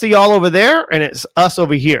the rest of y'all over there, and it's us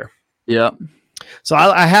over here. Yeah. So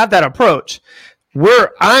I have that approach.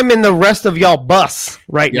 I'm in the rest of y'all bus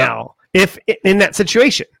right now, if in that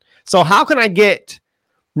situation. So how can I get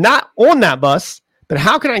not on that bus, but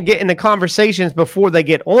how can I get in the conversations before they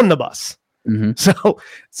get on the bus? Mm-hmm.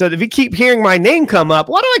 So if you keep hearing my name come up,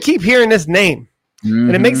 why do I keep hearing this name? Mm-hmm.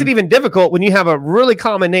 And it makes it even difficult when you have a really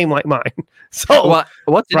common name like mine. So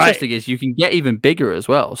what's interesting is you can get even bigger as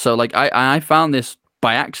well. So like I found this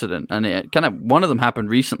by accident, and it kind of one of them happened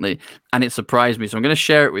recently, and it surprised me. So I'm going to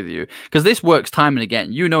share it with you because this works time and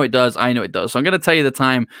again. You know it does. I know it does. So I'm going to tell you the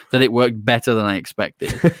time that it worked better than I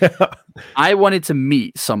expected. I wanted to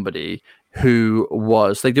meet somebody who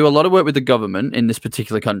they do a lot of work with the government in this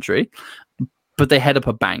particular country, but they head up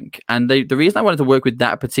a bank. And the reason I wanted to work with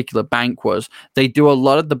that particular bank was they do a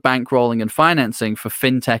lot of the bankrolling and financing for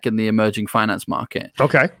fintech and the emerging finance market.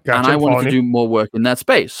 Okay. Gotcha. And I wanted to do more work in that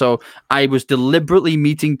space. So I was deliberately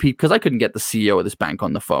meeting people because I couldn't get the CEO of this bank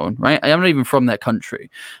on the phone, right? I'm not even from that country.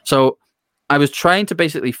 So I was trying to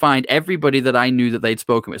basically find everybody that I knew that they'd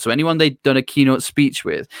spoken with. So anyone they'd done a keynote speech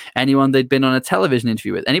with, anyone they'd been on a television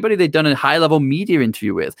interview with, anybody they'd done a high-level media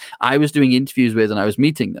interview with, I was doing interviews with and I was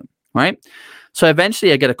meeting them, right? So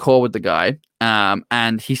eventually I get a call with the guy,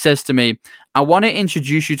 and he says to me, I want to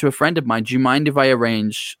introduce you to a friend of mine. Do you mind if I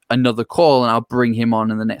arrange another call and I'll bring him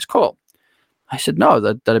on in the next call? I said, no,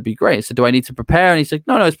 that'd be great. I said, do I need to prepare? And he said,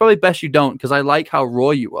 no, it's probably best you don't, because I like how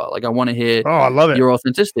raw you are. Like, I want to hear I love it. your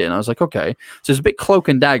authenticity. And I was like, okay. So it's a bit cloak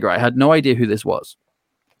and dagger. I had no idea who this was.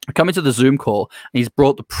 I come into the Zoom call, and he's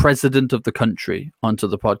brought the president of the country onto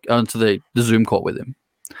the Zoom call with him.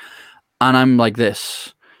 And I'm like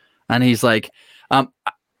this. And he's like,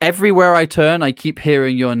 everywhere I turn, I keep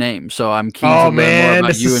hearing your name. So I'm keen to learn more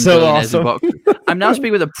about you and so awesome. I'm now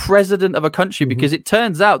speaking with the president of a country because it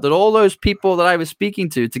turns out that all those people that I was speaking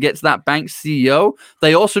to get to that bank's CEO,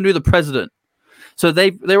 they also knew the president. So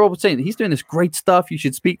they're all saying, he's doing this great stuff. You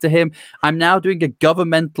should speak to him. I'm now doing a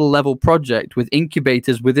governmental level project with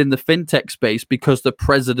incubators within the fintech space because the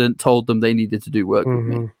president told them they needed to do work with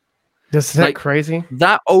me. Isn't that crazy?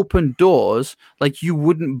 That opened doors like you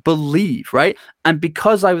wouldn't believe, right? And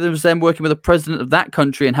because I was then working with the president of that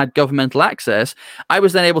country and had governmental access, I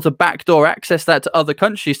was then able to backdoor access that to other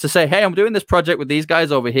countries to say, hey, I'm doing this project with these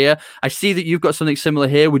guys over here. I see that you've got something similar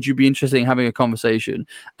here. Would you be interested in having a conversation?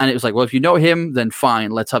 And it was like, well, if you know him, then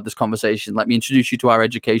fine, let's have this conversation. Let me introduce you to our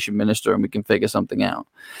education minister and we can figure something out.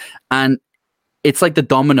 And it's like the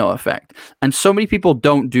domino effect. And so many people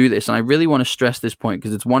don't do this. And I really want to stress this point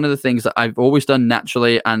because it's one of the things that I've always done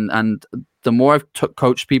naturally. And the more I've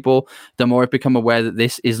coached people, the more I've become aware that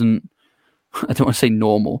this isn't, I don't want to say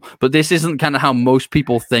normal, but this isn't kind of how most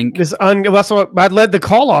people think. That's what I led the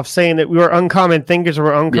call off saying that we were uncommon thinkers or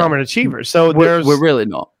we're uncommon achievers. So we're really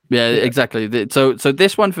not. Yeah, exactly. So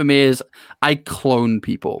this one for me is I clone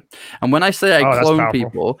people. And when I say I clone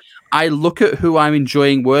people, I look at who I'm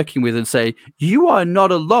enjoying working with and say, you are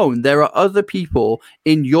not alone. There are other people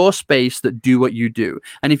in your space that do what you do.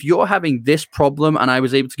 And if you're having this problem and I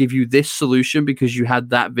was able to give you this solution because you had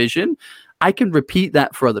that vision, I can repeat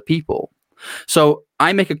that for other people. So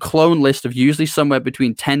I make a clone list of usually somewhere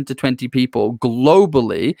between 10 to 20 people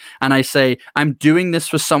globally. And I say, I'm doing this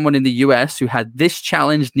for someone in the US who had this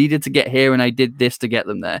challenge, needed to get here, and I did this to get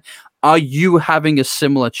them there. Are you having a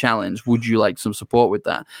similar challenge? Would you like some support with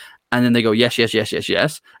that? And then they go, yes, yes, yes, yes,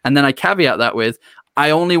 yes. And then I caveat that with, I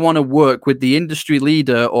only want to work with the industry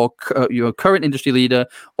leader or your current industry leader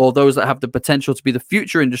or those that have the potential to be the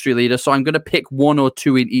future industry leader. So I'm going to pick one or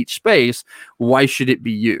two in each space. Why should it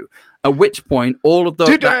be you? At which point, all of those.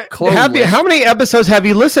 Dude, how many episodes have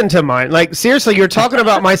you listened to mine? Like, seriously, you're talking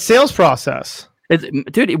about my sales process.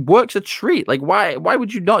 Dude, it works a treat. Like, why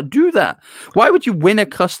would you not do that? Why would you win a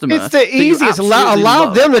customer? It's the easiest.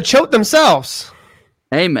 Allow them to choke themselves.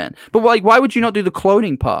 Amen. But like, why would you not do the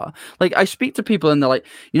cloning part? Like, I speak to people and they're like,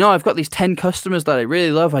 I've got these 10 customers that I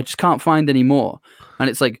really love. I just can't find any more. And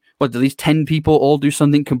it's like, what, do these 10 people all do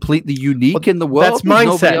something completely unique in the world? That's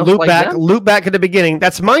mindset. Loop back at the beginning.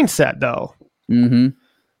 That's mindset, though. Mm-hmm.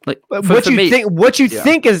 Like what you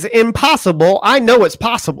think is impossible, I know it's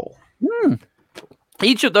possible.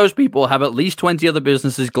 Each of those people have at least 20 other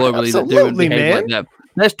businesses globally that do and behave like that.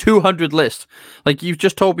 There's 200 lists. Like, you've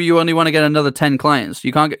just told me you only want to get another 10 clients.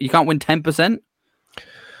 You can't win 10%.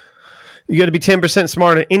 You got to be 10%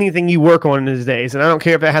 smarter at anything you work on these days. And I don't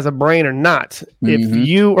care if it has a brain or not. Mm-hmm. If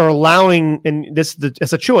you are allowing, and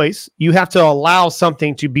it's a choice, you have to allow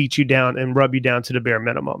something to beat you down and rub you down to the bare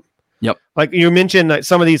minimum. Yep. Like you mentioned, like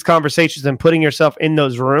some of these conversations and putting yourself in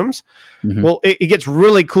those rooms. Mhm. Well, it gets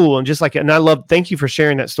really cool. And just like, and thank you for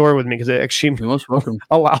sharing that story with me, because it actually You're most welcome.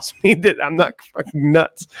 allows me that I'm not fucking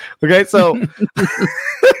nuts. Okay. So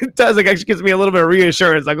it does, like, actually gives me a little bit of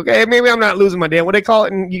reassurance. Like, okay, maybe I'm not losing my damn, what they call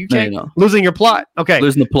it in UK? No, you're not. Losing your plot. Okay.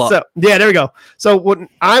 Losing the plot. So yeah, there we go. So when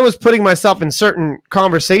I was putting myself in certain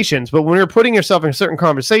conversations, but when you're putting yourself in certain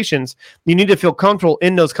conversations, you need to feel comfortable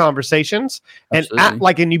in those conversations and act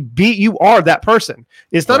like, and you are that person.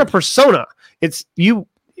 It's not a persona. It's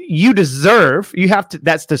you deserve, you have to,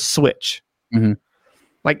 that's the switch. Mhm.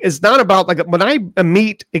 Like, it's not about, like, when I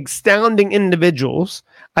meet astounding individuals,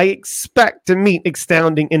 I expect to meet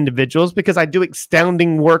astounding individuals because I do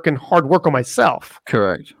astounding work and hard work on myself.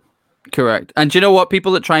 Correct. And do you know what?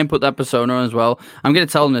 People that try and put that persona on as well, I'm going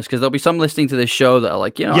to tell them this because there'll be some listening to this show that are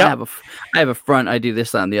like, you know, I have a front, I do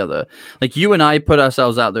this, that, and the other. Like, you and I put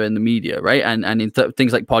ourselves out there in the media, right? And in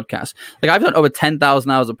things like podcasts. Like, I've done over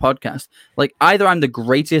 10,000 hours of podcast. Like, either I'm the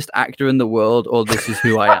greatest actor in the world or this is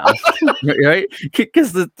who I am, right?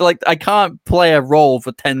 Because like, I can't play a role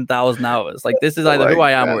for 10,000 hours. Like, this is either who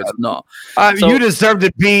I am or it's not. So, you deserve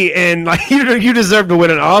to be in, like, you deserve to win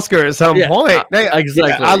an Oscar at some point. Exactly.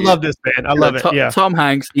 Yeah, I love this, man. I love it. Yeah. Tom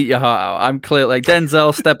Hanks, eat your heart out. I'm clear. Like,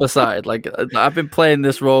 Denzel, step aside. Like, I've been playing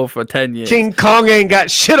this role for 10 years. King Kong ain't got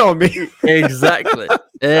shit on me. Exactly.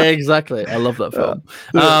 I love that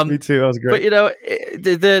film. Me too. That was great. But you know,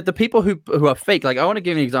 the people who are fake. Like, I want to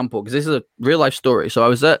give you an example because this is a real life story. So I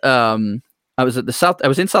was in South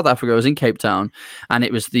Africa. I was in Cape Town, and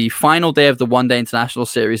it was the final day of the one-day international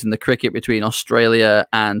series in the cricket between Australia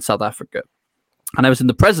and South Africa. And I was in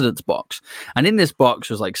the president's box, and in this box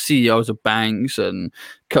was like CEOs of banks and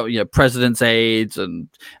president's aides and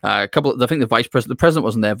a couple of, I think the president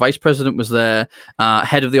wasn't there. Vice president was there.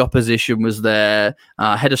 Head of the opposition was there.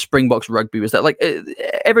 Head of Springboks rugby was there. Like,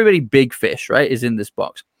 everybody big fish, right, is in this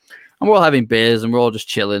box. And we're all having beers and we're all just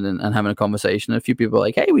chilling and having a conversation. And a few people are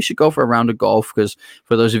like, hey, we should go for a round of golf because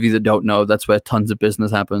for those of you that don't know, that's where tons of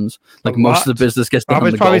business happens. Like, most of the business gets done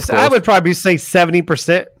on the golf course. I would probably say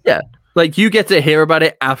 70%. Yeah. Like, you get to hear about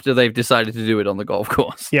it after they've decided to do it on the golf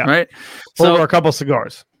course. Yeah. Right? So, over a couple of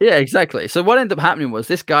cigars. Yeah, exactly. So what ended up happening was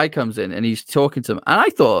this guy comes in and he's talking to him. And I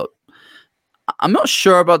thought, I'm not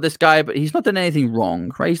sure about this guy, but he's not done anything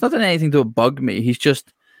wrong, right? He's not done anything to bug me. He's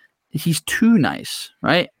too nice,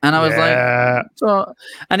 right? And I was like, so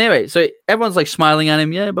anyway, so everyone's like smiling at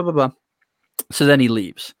him. Yeah, blah, blah, blah. So then he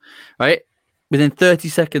leaves, right? Within 30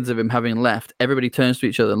 seconds of him having left, everybody turns to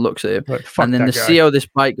each other and looks at him. Like, and then the CEO of this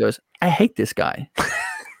bike goes, I hate this guy.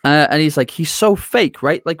 And he's like, he's so fake,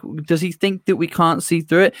 right? Like, does he think that we can't see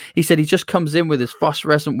through it? He said he just comes in with his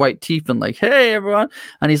phosphorescent white teeth and like, hey, everyone.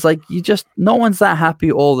 And he's like, no one's that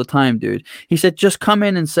happy all the time, dude. He said, just come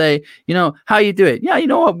in and say, you know, how you do it? Yeah, you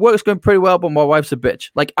know what? Work's going pretty well, but my wife's a bitch.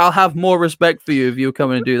 Like, I'll have more respect for you if you come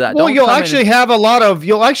in and do that. Well, you'll actually have a lot of,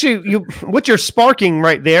 what you're sparking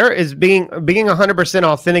right there is being 100%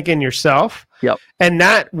 authentic in yourself. Yep. And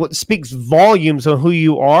that what speaks volumes on who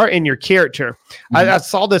you are and your character. Mm-hmm. I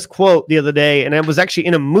saw this quote the other day, and it was actually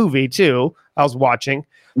in a movie too. I was watching.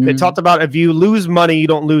 Mm-hmm. It talked about if you lose money, you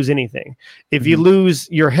don't lose anything. If you lose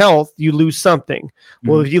your health, you lose something.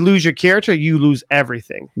 Well, if you lose your character, you lose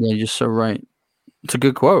everything. Yeah, you're so right. It's a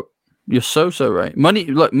good quote. You're so right. Money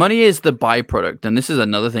is the byproduct. And this is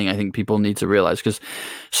another thing I think people need to realize, because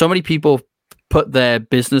so many people put their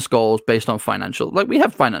business goals based on financial. Like, we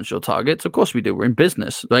have financial targets. Of course we do. We're in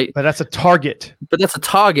business, right? But that's a target.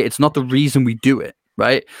 It's not the reason we do it,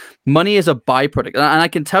 right? Money is a byproduct. And I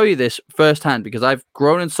can tell you this firsthand because I've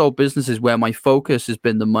grown and sold businesses where my focus has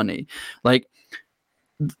been the money. Like,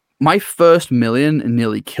 my first million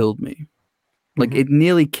nearly killed me. Like, it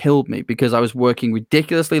nearly killed me because I was working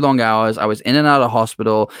ridiculously long hours. I was in and out of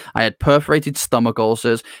hospital. I had perforated stomach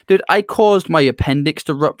ulcers. Dude, I caused my appendix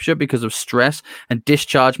to rupture because of stress and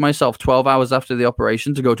discharged myself 12 hours after the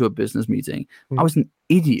operation to go to a business meeting. I was an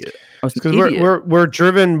idiot. We're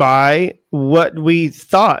driven by what we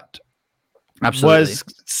thought was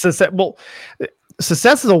success. Well,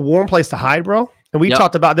 success is a warm place to hide, bro. And we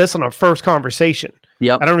talked about this on our first conversation.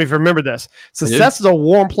 Yep. I don't know if you remember this. Success is a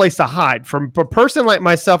warm place to hide. From a person like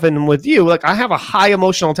myself and with you, like, I have a high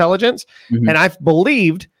emotional intelligence, and I've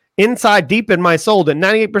believed inside deep in my soul that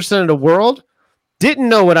 98% of the world didn't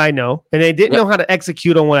know what I know, and they didn't know how to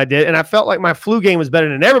execute on what I did. And I felt like my flu game was better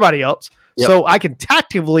than everybody else, so I could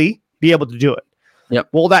tactically be able to do it. Yep.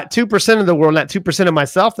 Well, that 2% of the world, that 2% of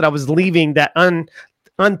myself that I was leaving, that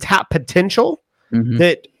untapped potential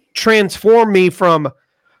that transformed me from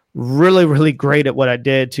really, really great at what I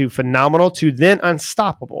did to phenomenal to then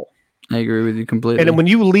unstoppable. I agree with you completely. And then when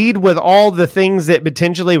you lead with all the things that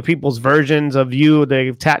potentially people's versions of you they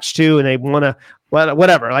attach to and they want to,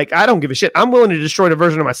 whatever, like, I don't give a shit. I'm willing to destroy the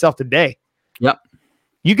version of myself today. Yep.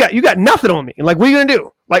 You got nothing on me. Like, what are you going to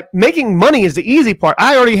do? Like, making money is the easy part.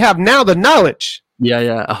 I already have now the knowledge.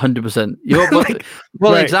 Yeah, 100%. Like,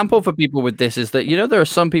 well, right. Example for people with this is that, there are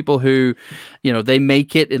some people who, they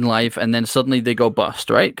make it in life and then suddenly they go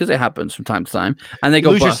bust, right? Because it happens from time to time. And they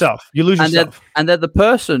go bust. You lose yourself. And they're the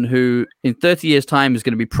person who in 30 years' time is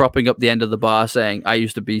going to be propping up the end of the bar saying, I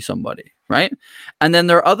used to be somebody, right? And then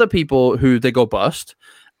there are other people who they go bust.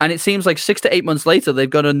 And it seems like 6 to 8 months later, they've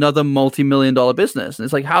got another multi-million-dollar business. And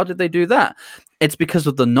it's like, how did they do that? It's because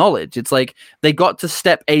of the knowledge. It's like they got to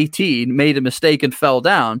step 18, made a mistake and fell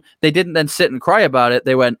down. They didn't then sit and cry about it.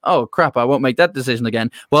 They went, oh, crap, I won't make that decision again.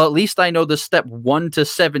 Well, at least I know the step 1 to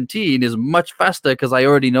 17 is much faster because I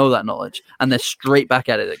already know that knowledge. And they're straight back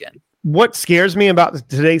at it again. What scares me about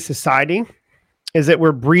today's society is that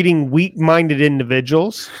we're breeding weak-minded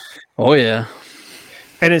individuals. Oh, yeah.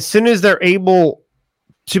 And as soon as they're able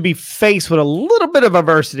to be faced with a little bit of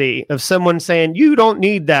adversity of someone saying, you don't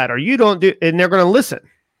need that, or you don't do, and they're going to listen.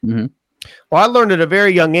 Mm-hmm. Well, I learned at a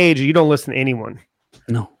very young age, you don't listen to anyone.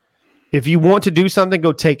 No. If you want to do something,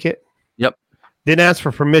 go take it. Yep. Then ask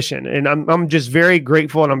for permission. And I'm just very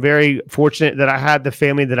grateful. And I'm very fortunate that I had the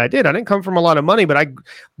family that I did. I didn't come from a lot of money, but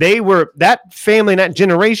that family and that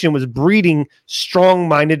generation was breeding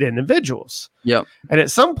strong-minded individuals. Yep. And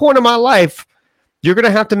at some point in my life, you're going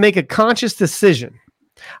to have to make a conscious decision.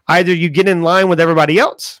 Either you get in line with everybody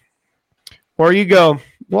else, or you go,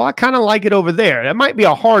 well, I kind of like it over there. That might be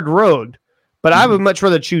a hard road, but I would much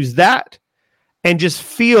rather choose that and just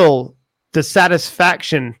feel the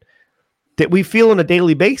satisfaction that we feel on a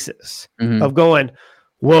daily basis of going,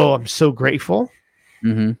 whoa, I'm so grateful.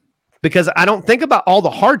 Because I don't think about all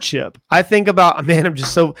the hardship. I think about, man, I'm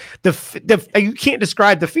just so, you can't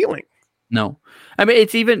describe the feeling. No. I mean,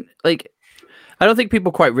 it's even like, I don't think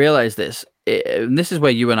people quite realize this. And this is where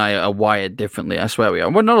you and I are wired differently. I swear we are.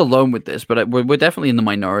 We're not alone with this, but we're definitely in the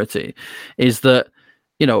minority. Is that,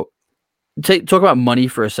 talk about money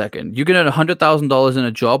for a second. You can earn $100,000 in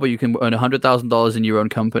a job, or you can earn $100,000 in your own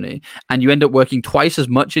company, and you end up working twice as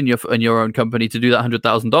much in your own company to do that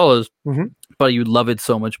 $100,000. But you love it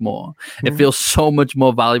so much more. It feels so much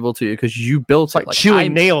more valuable to you because you built it. Like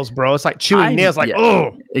chewing nails, bro. It's like chewing nails. Like,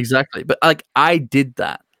 oh, exactly. But like, I did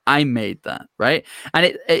that. I made that, right?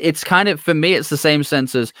 And it's kind of, for me, it's the same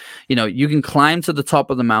sense as, you can climb to the top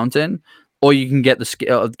of the mountain, or you can get the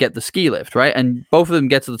ski lift, right? And both of them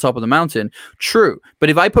get to the top of the mountain. True. But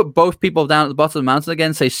if I put both people down at the bottom of the mountain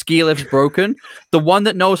again, say ski lift's broken, the one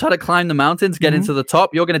that knows how to climb the mountains, get into the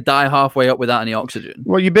top, you're going to die halfway up without any oxygen.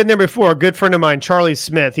 Well, you've been there before. A good friend of mine, Charlie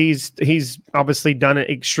Smith, he's obviously done it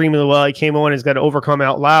extremely well. He came on, he's got an Overcome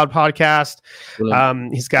Out Loud podcast.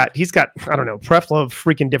 He's got, I don't know, plethora of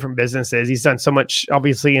freaking different businesses. He's done so much,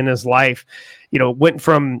 obviously, in his life. Went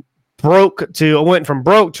from broke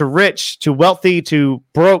to rich to wealthy to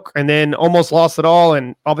broke, and then almost lost it all,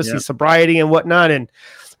 and obviously sobriety and whatnot, and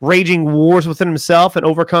raging wars within himself and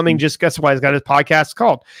overcoming. Just guess why he's got his podcast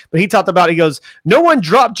called. But he talked about, he goes, no one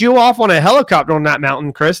dropped you off on a helicopter on that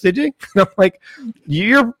mountain, Chris, did you? And I'm like,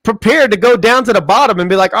 you're prepared to go down to the bottom and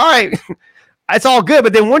be like, all right, it's all good.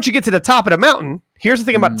 But then once you get to the top of the mountain, here's the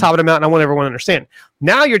thing about the top of the mountain I want everyone to understand.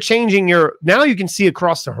 Now you're changing now you can see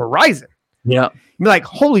across the horizon. Yeah. Be like,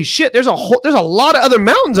 holy shit, there's a lot of other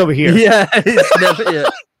mountains over here. Yeah,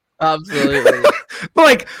 absolutely. But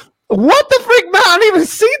like, what the freak mountain? I didn't even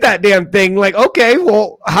see that damn thing. Like, okay,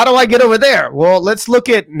 well, how do I get over there? Well, let's look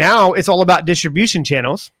at, now it's all about distribution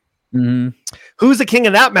channels. Who's the king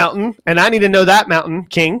of that mountain? And I need to know that mountain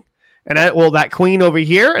king. And that queen over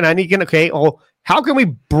here. And I need to, how can we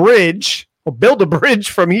build a bridge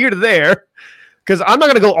from here to there? Because I'm not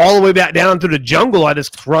going to go all the way back down through the jungle. I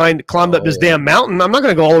just climbed up this damn mountain. I'm not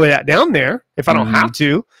going to go all the way back down there if I don't have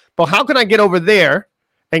to. But how can I get over there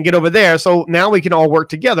and get over there? So now we can all work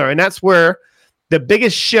together. And that's where the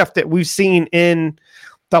biggest shift that we've seen in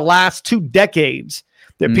the last 2 decades,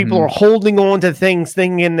 that people are holding on to things,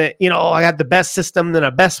 thinking that, I got the best system and the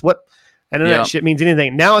best what, and then that shit means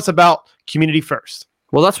anything. Now it's about community first.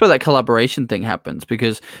 Well, that's where that collaboration thing happens,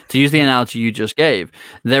 because to use the analogy you just gave,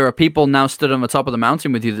 there are people now stood on the top of the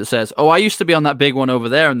mountain with you that says, oh, I used to be on that big one over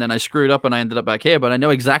there, and then I screwed up and I ended up back here, but I know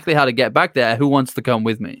exactly how to get back there. Who wants to come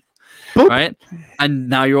with me? Boop. Right? And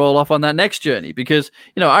now you're all off on that next journey, because,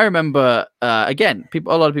 I remember, again,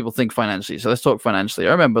 a lot of people think financially. So let's talk financially.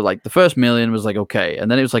 I remember like the first million was like, okay.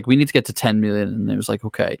 And then it was like, we need to get to 10 million. And it was like,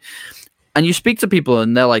 okay. And you speak to people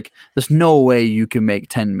and they're like, there's no way you can make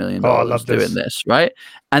 $10 million doing this, right?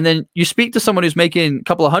 And then you speak to someone who's making a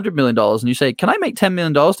couple of $100 million and you say, can I make $10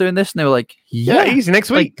 million doing this? And they were like, yeah, easy,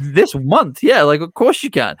 next week. This month. Yeah, like, of course you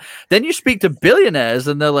can. Then you speak to billionaires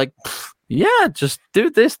and they're like, yeah, just do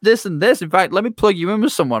this, this, and this. In fact, let me plug you in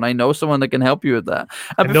with someone. I know someone that can help you with that.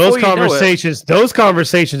 And those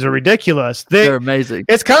conversations are ridiculous. They're amazing.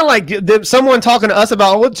 It's kind of like someone talking to us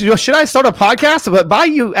about, should I start a podcast? But by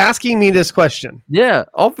you asking me this question. Yeah,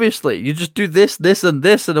 obviously. You just do this, this, and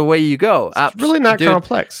this, and away you go. It's really not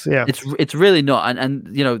complex. Yeah, it's really not. And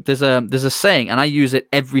you know, there's a saying, and I use it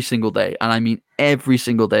every single day, and I mean every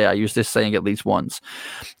single day. I use this saying at least once.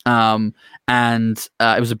 And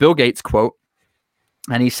it was a Bill Gates quote.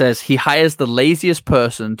 And he says he hires the laziest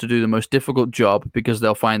person to do the most difficult job because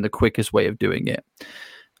they'll find the quickest way of doing it.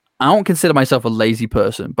 I don't consider myself a lazy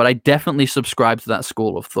person, but I definitely subscribe to that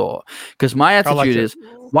school of thought because my attitude is,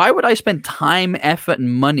 why would I spend time, effort,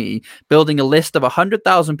 and money building a list of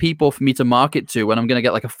 100,000 people for me to market to when I'm going to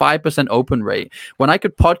get like a 5% open rate when I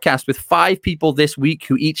could podcast with 5 people this week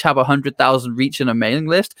who each have 100,000 reach in a mailing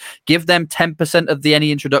list, give them 10% of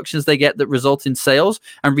any introductions they get that result in sales,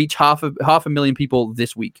 and reach half a million people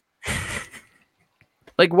this week.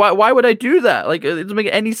 Like, why would I do that? Like, it doesn't make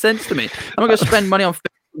any sense to me. I'm not going to spend money on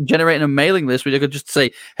generating a mailing list where you could just say,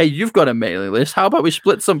 hey, you've got a mailing list, how about we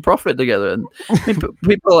split some profit together? And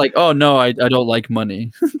people are like, oh no, I don't like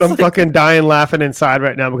money. I'm fucking dying laughing inside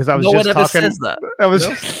right now because I was no just one talking. Ever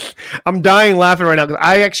says that. I'm dying laughing right now because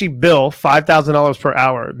I actually bill $5,000 per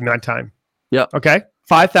hour in my time. Yeah. Okay.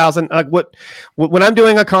 5,000. When I'm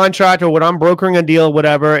doing a contract or when I'm brokering a deal,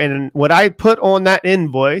 whatever, and what I put on that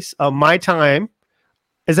invoice of my time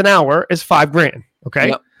is an hour is $5,000. Okay.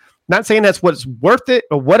 Yep. Not saying that's what's worth it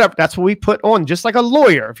or whatever. That's what we put on, just like a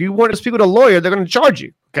lawyer. If you want to speak with a lawyer, they're going to charge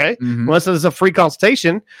you. Okay. Mm-hmm. Unless it's a free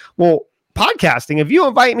consultation. Well, podcasting, if you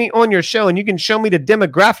invite me on your show and you can show me the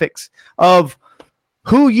demographics of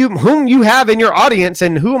whom you have in your audience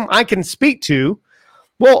and whom I can speak to,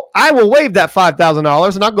 well, I will waive that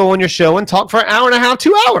 $5,000 and I'll go on your show and talk for an hour and a half,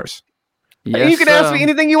 2 hours. Yes, and you can ask me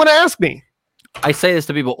anything you want to ask me. I say this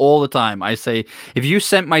to people all the time. I say, if you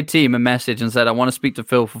sent my team a message and said, I want to speak to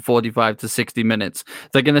Phil for 45 to 60 minutes,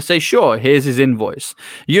 they're going to say, sure, here's his invoice.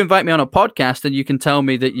 You invite me on a podcast and you can tell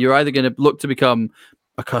me that you're either going to look to become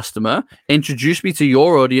a customer, introduce me to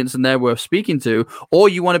your audience and they're worth speaking to, or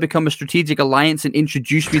you want to become a strategic alliance and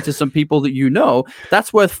introduce me to some people that you know.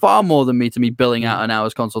 That's worth far more than me billing out an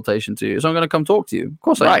hour's consultation to you. So I'm going to come talk to you. Of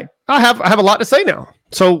course I am. I have a lot to say now.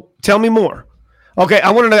 So tell me more. Okay,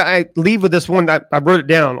 I leave with this one that I wrote it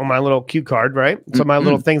down on my little cue card, right? So my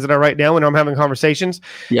little things that I write down when I'm having conversations.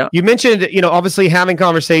 Yeah. You mentioned, obviously having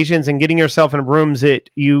conversations and getting yourself in rooms that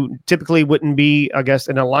you typically wouldn't be, I guess,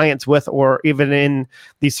 in alliance with, or even in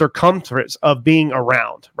the circumference of being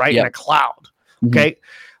around, right? In a cloud. Okay.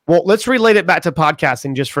 Well, let's relate it back to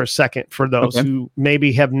podcasting just for a second for those who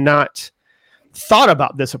maybe have not thought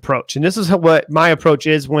about this approach. And this is what my approach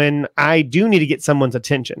is when I do need to get someone's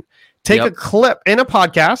attention. Take a clip in a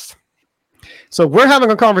podcast. So we're having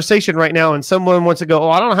a conversation right now and someone wants to go,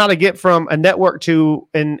 I don't know how to get from a network to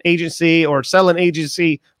an agency or sell an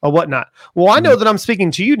agency or whatnot. Well, I know that I'm speaking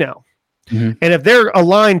to you now. And if they're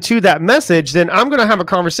aligned to that message, then I'm going to have a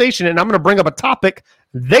conversation and I'm going to bring up a topic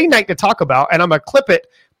they like to talk about and I'm going to clip it,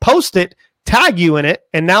 post it, tag you in it.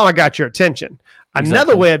 And now I got your attention.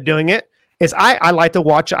 Another way of doing it is I like to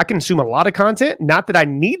watch. I consume a lot of content. Not that I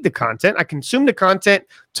need the content. I consume the content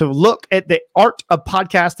to look at the art of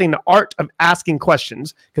podcasting, the art of asking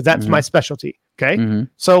questions, because that's my specialty. Okay.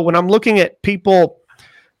 So when I'm looking at people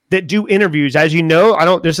that do interviews, as you know, I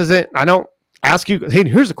don't ask you, hey,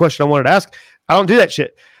 here's a question I wanted to ask. I don't do that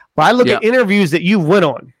shit. But I look at interviews that you went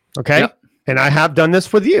on. Okay. And I have done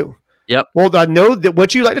this with you. Well, I know that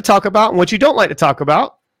what you like to talk about and what you don't like to talk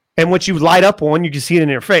about. And what you light up on, you just see it in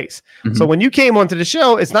your face. So when you came onto the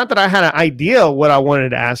show, it's not that I had an idea of what I wanted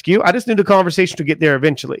to ask you. I just knew the conversation to get there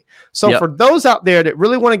eventually. So for those out there that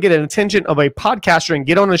really want to get an attention of a podcaster and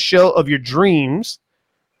get on a show of your dreams,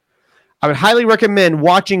 I would highly recommend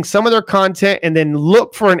watching some of their content and then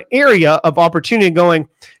look for an area of opportunity going,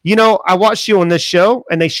 I watched you on this show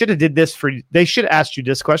and they should have did this for you. They should have asked you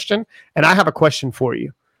this question. And I have a question for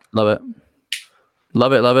you. Love it.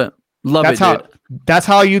 Love it. Love it. Love it, dude. That's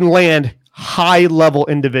how you land high-level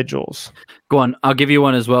individuals. Go on. I'll give you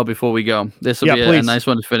one as well before we go. This will be a nice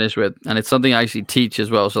one to finish with. And it's something I actually teach as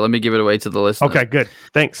well. So let me give it away to the listeners. Okay, good.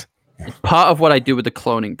 Thanks. It's part of what I do with the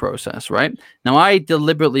cloning process, right? Now, I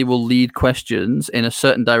deliberately will lead questions in a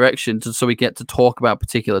certain direction so we get to talk about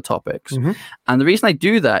particular topics. And the reason I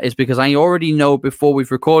do that is because I already know before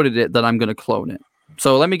we've recorded it that I'm going to clone it.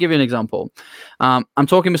 So let me give you an example. I'm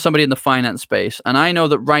talking with somebody in the finance space, and I know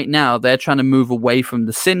that right now they're trying to move away from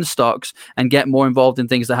the sin stocks and get more involved in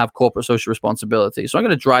things that have corporate social responsibility. So I'm going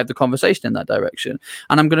to drive the conversation in that direction.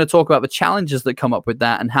 And I'm going to talk about the challenges that come up with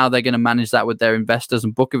that and how they're going to manage that with their investors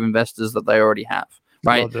and book of investors that they already have,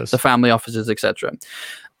 right? The family offices, etc.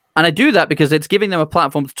 And I do that because it's giving them a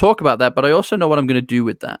platform to talk about that, but I also know what I'm going to do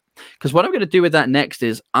with that. Because what I'm going to do with that next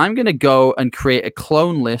is I'm going to go and create a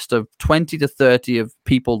clone list of 20 to 30 of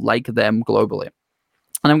people like them globally.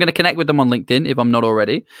 And I'm going to connect with them on LinkedIn if I'm not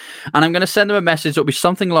already. And I'm going to send them a message that will be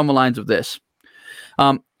something along the lines of this.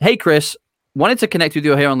 Hey, Chris, wanted to connect with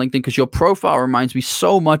you here on LinkedIn because your profile reminds me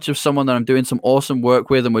so much of someone that I'm doing some awesome work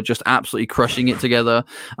with and we're just absolutely crushing it together.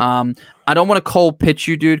 I don't want to cold pitch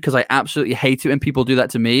you, dude, because I absolutely hate it when people do that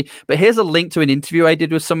to me. But here's a link to an interview I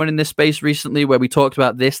did with someone in this space recently where we talked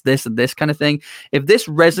about this, and this kind of thing. If this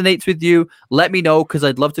resonates with you, let me know because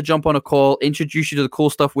I'd love to jump on a call, introduce you to the cool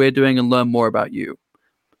stuff we're doing and learn more about you.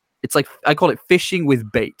 It's like, I call it fishing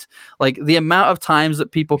with bait. Like the amount of times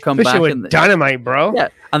that people come fishing back with and dynamite, bro. Yeah.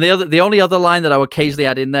 And the only other line that I would occasionally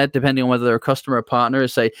add in there, depending on whether they're a customer or partner,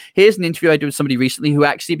 is say, here's an interview I did with somebody recently who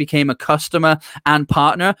actually became a customer and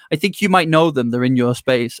partner. I think you might know them. They're in your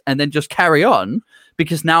space. And then just carry on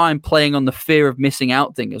because now I'm playing on the fear of missing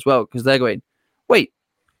out thing as well. Because they're going, wait,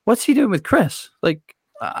 what's he doing with Chris? Like,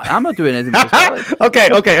 I'm not doing anything.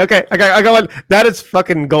 Okay. I go on. That is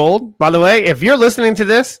fucking gold. By the way, if you're listening to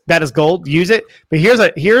this, that is gold. Use it. But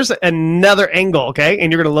here's another angle, okay?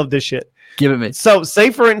 And you're gonna love this shit. Give it me. So,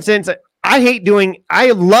 say for instance,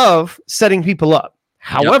 I love setting people up.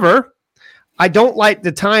 However, I don't like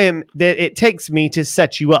the time that it takes me to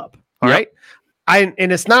set you up. All right. And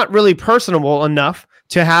it's not really personable enough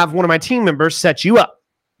to have one of my team members set you up.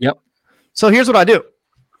 Yep. So here's what I do.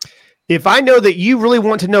 If I know that you really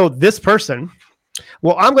want to know this person,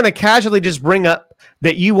 well, I'm going to casually just bring up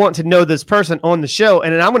that you want to know this person on the show,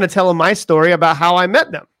 and then I'm going to tell them my story about how I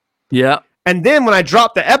met them. Yeah. And then when I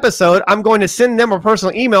drop the episode, I'm going to send them a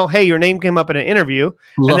personal email. Hey, your name came up in an interview.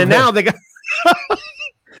 Love and then now they got...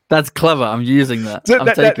 That's clever. I'm using that. I'm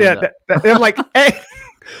taking that. I'm like, hey,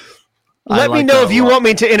 let me know if you want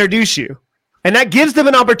me to introduce you. And that gives them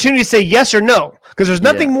an opportunity to say yes or no, because there's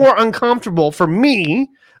nothing more uncomfortable for me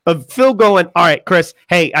of Phil going, all right, Chris,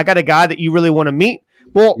 hey, I got a guy that you really want to meet.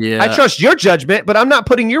 Well, I trust your judgment, but I'm not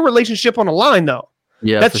putting your relationship on the line, though.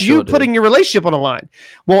 Yeah, that's you putting your relationship on the line.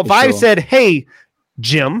 Well, if I said, hey,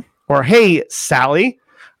 Jim, or hey, Sally,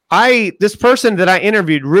 this person that I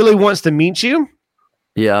interviewed really wants to meet you.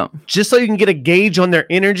 Yeah. Just so you can get a gauge on their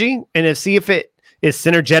energy and to see if it is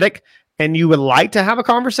synergetic and you would like to have a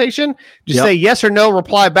conversation, just say yes or no,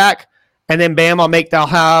 reply back, and then bam, I'll make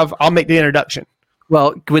the introduction.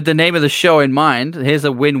 Well, with the name of the show in mind, here's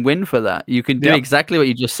a win-win for that. You can do exactly what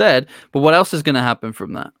you just said, but what else is going to happen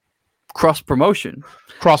from that? Cross-promotion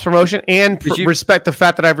and respect the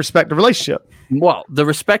fact that I respect the relationship. Well, the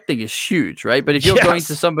respecting is huge, right? But if you're going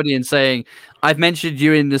to somebody and saying, I've mentioned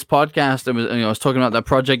you in this podcast and I was talking about that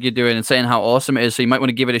project you're doing and saying how awesome it is, so you might want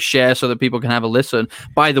to give it a share so that people can have a listen.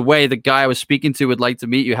 By the way, the guy I was speaking to would like to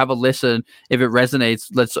meet you. Have a listen. If it resonates,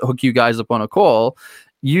 let's hook you guys up on a call.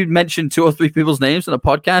 You mentioned 2 or 3 people's names in a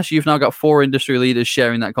podcast. You've now got 4 industry leaders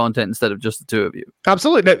sharing that content instead of just the 2 of you.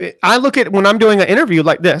 Absolutely. I look at when I'm doing an interview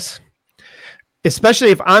like this,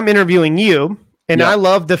 especially if I'm interviewing you, and I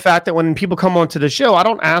love the fact that when people come onto the show, I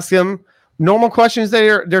don't ask them normal questions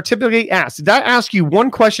they're typically asked. Did I ask you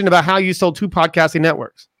one question about how you sold 2 podcasting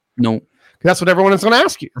networks? No. That's what everyone is going to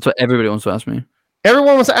ask you. That's what everybody wants to ask me.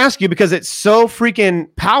 Everyone wants to ask you because it's so freaking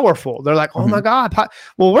powerful. They're like, oh my God.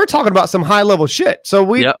 Well, we're talking about some high level shit. So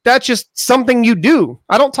that's just something you do.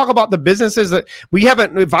 I don't talk about the businesses that we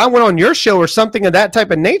haven't. If I went on your show or something of that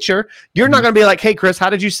type of nature, you're not going to be like, hey, Chris,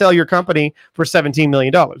 how did you sell your company for $17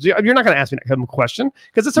 million? You're not going to ask me that kind of question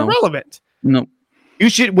because it's irrelevant. No.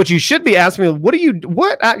 What you should be asking me,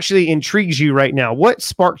 what actually intrigues you right now? What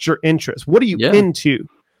sparks your interest? What are you into?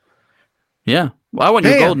 Yeah. Well, I want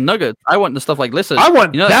your golden nuggets. I want the stuff like, listen, I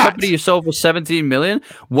want that company you sold for 17 million.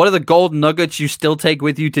 What are the golden nuggets you still take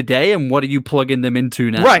with you today? And what are you plugging them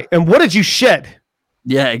into now? Right. And what did you shed?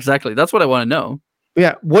 Yeah, exactly. That's what I want to know.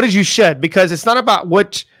 Yeah. What did you shed? Because it's not about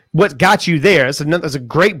what got you there. It's a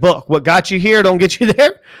great book. What got you here don't get you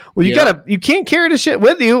there. Well, you can't carry the shit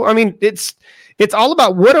with you. I mean, it's all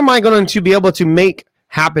about what am I going to be able to make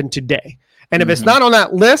happen today? And if it's not on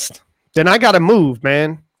that list, then I got to move,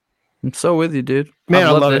 man. I'm so with you, dude. Man, I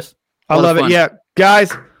love it. I love it. Yeah.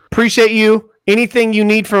 Guys, appreciate you. Anything you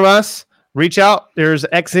need from us, reach out. There's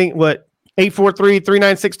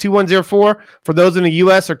 843-396-2104. For those in the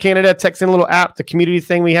US or Canada, text in a little app, the community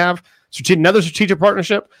thing we have. Another strategic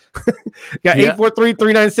partnership. Got Yeah.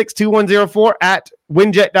 843-396-2104 at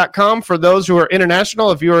winject.com for those who are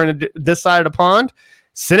international. If you are in this side of the pond,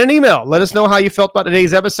 send an email. Let us know how you felt about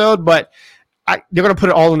today's episode. But you're going to put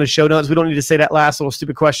it all in the show notes. We don't need to say that last little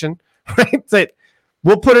stupid question, right?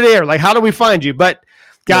 We'll put it there. Like, how do we find you? But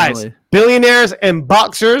guys, Definitely. billionaires and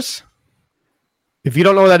boxers, if you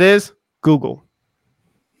don't know what that is, Google.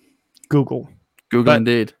 But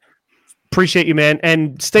Indeed. appreciate you, man.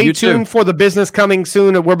 And stay You tuned too. for the business coming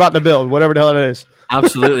soon that we're about to build, whatever the hell it is.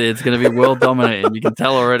 Absolutely. It's going to be world dominating. You can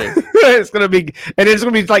tell already. It's going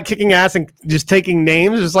to be like kicking ass and just taking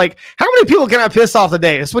names. It's like, how many people can I piss off a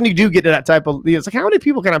day? It's when you do get to that type of, it's like, how many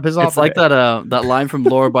people can I piss off It's like that line from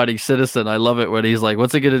Law Abiding Citizen. I love it when he's like,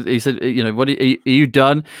 what's it going to, he said, you know, are you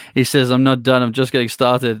done? He says, I'm not done. I'm just getting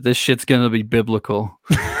started. This shit's going to be biblical.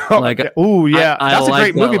 Like, oh yeah. That's a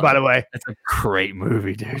great movie, by the way. It's a great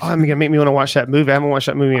movie, dude. Oh, I'm going to make me want to watch that movie. I haven't watched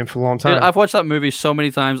that movie in for a long time. Dude, I've watched that movie so many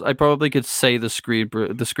times. I probably could say the screenwriter.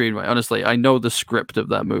 Honestly, I know the script of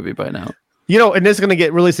that movie by now. You know, and this is going to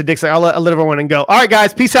get released to Dixon. I'll let everyone and go. All right,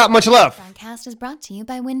 guys. Peace out. Much love. This podcast is brought to you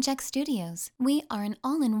by WINJECT Studios. We are an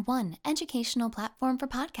all-in-one educational platform for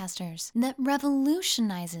podcasters that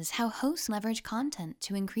revolutionizes how hosts leverage content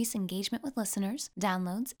to increase engagement with listeners,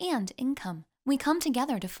 downloads, and income. We come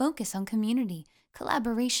together to focus on community,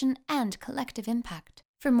 collaboration, and collective impact.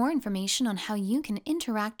 For more information on how you can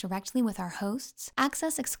interact directly with our hosts,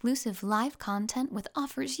 access exclusive live content with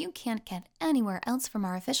offers you can't get anywhere else from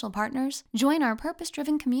our official partners, join our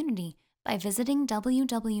purpose-driven community by visiting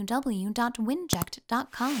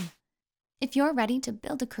www.winject.com. If you're ready to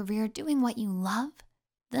build a career doing what you love,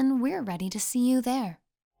 then we're ready to see you there.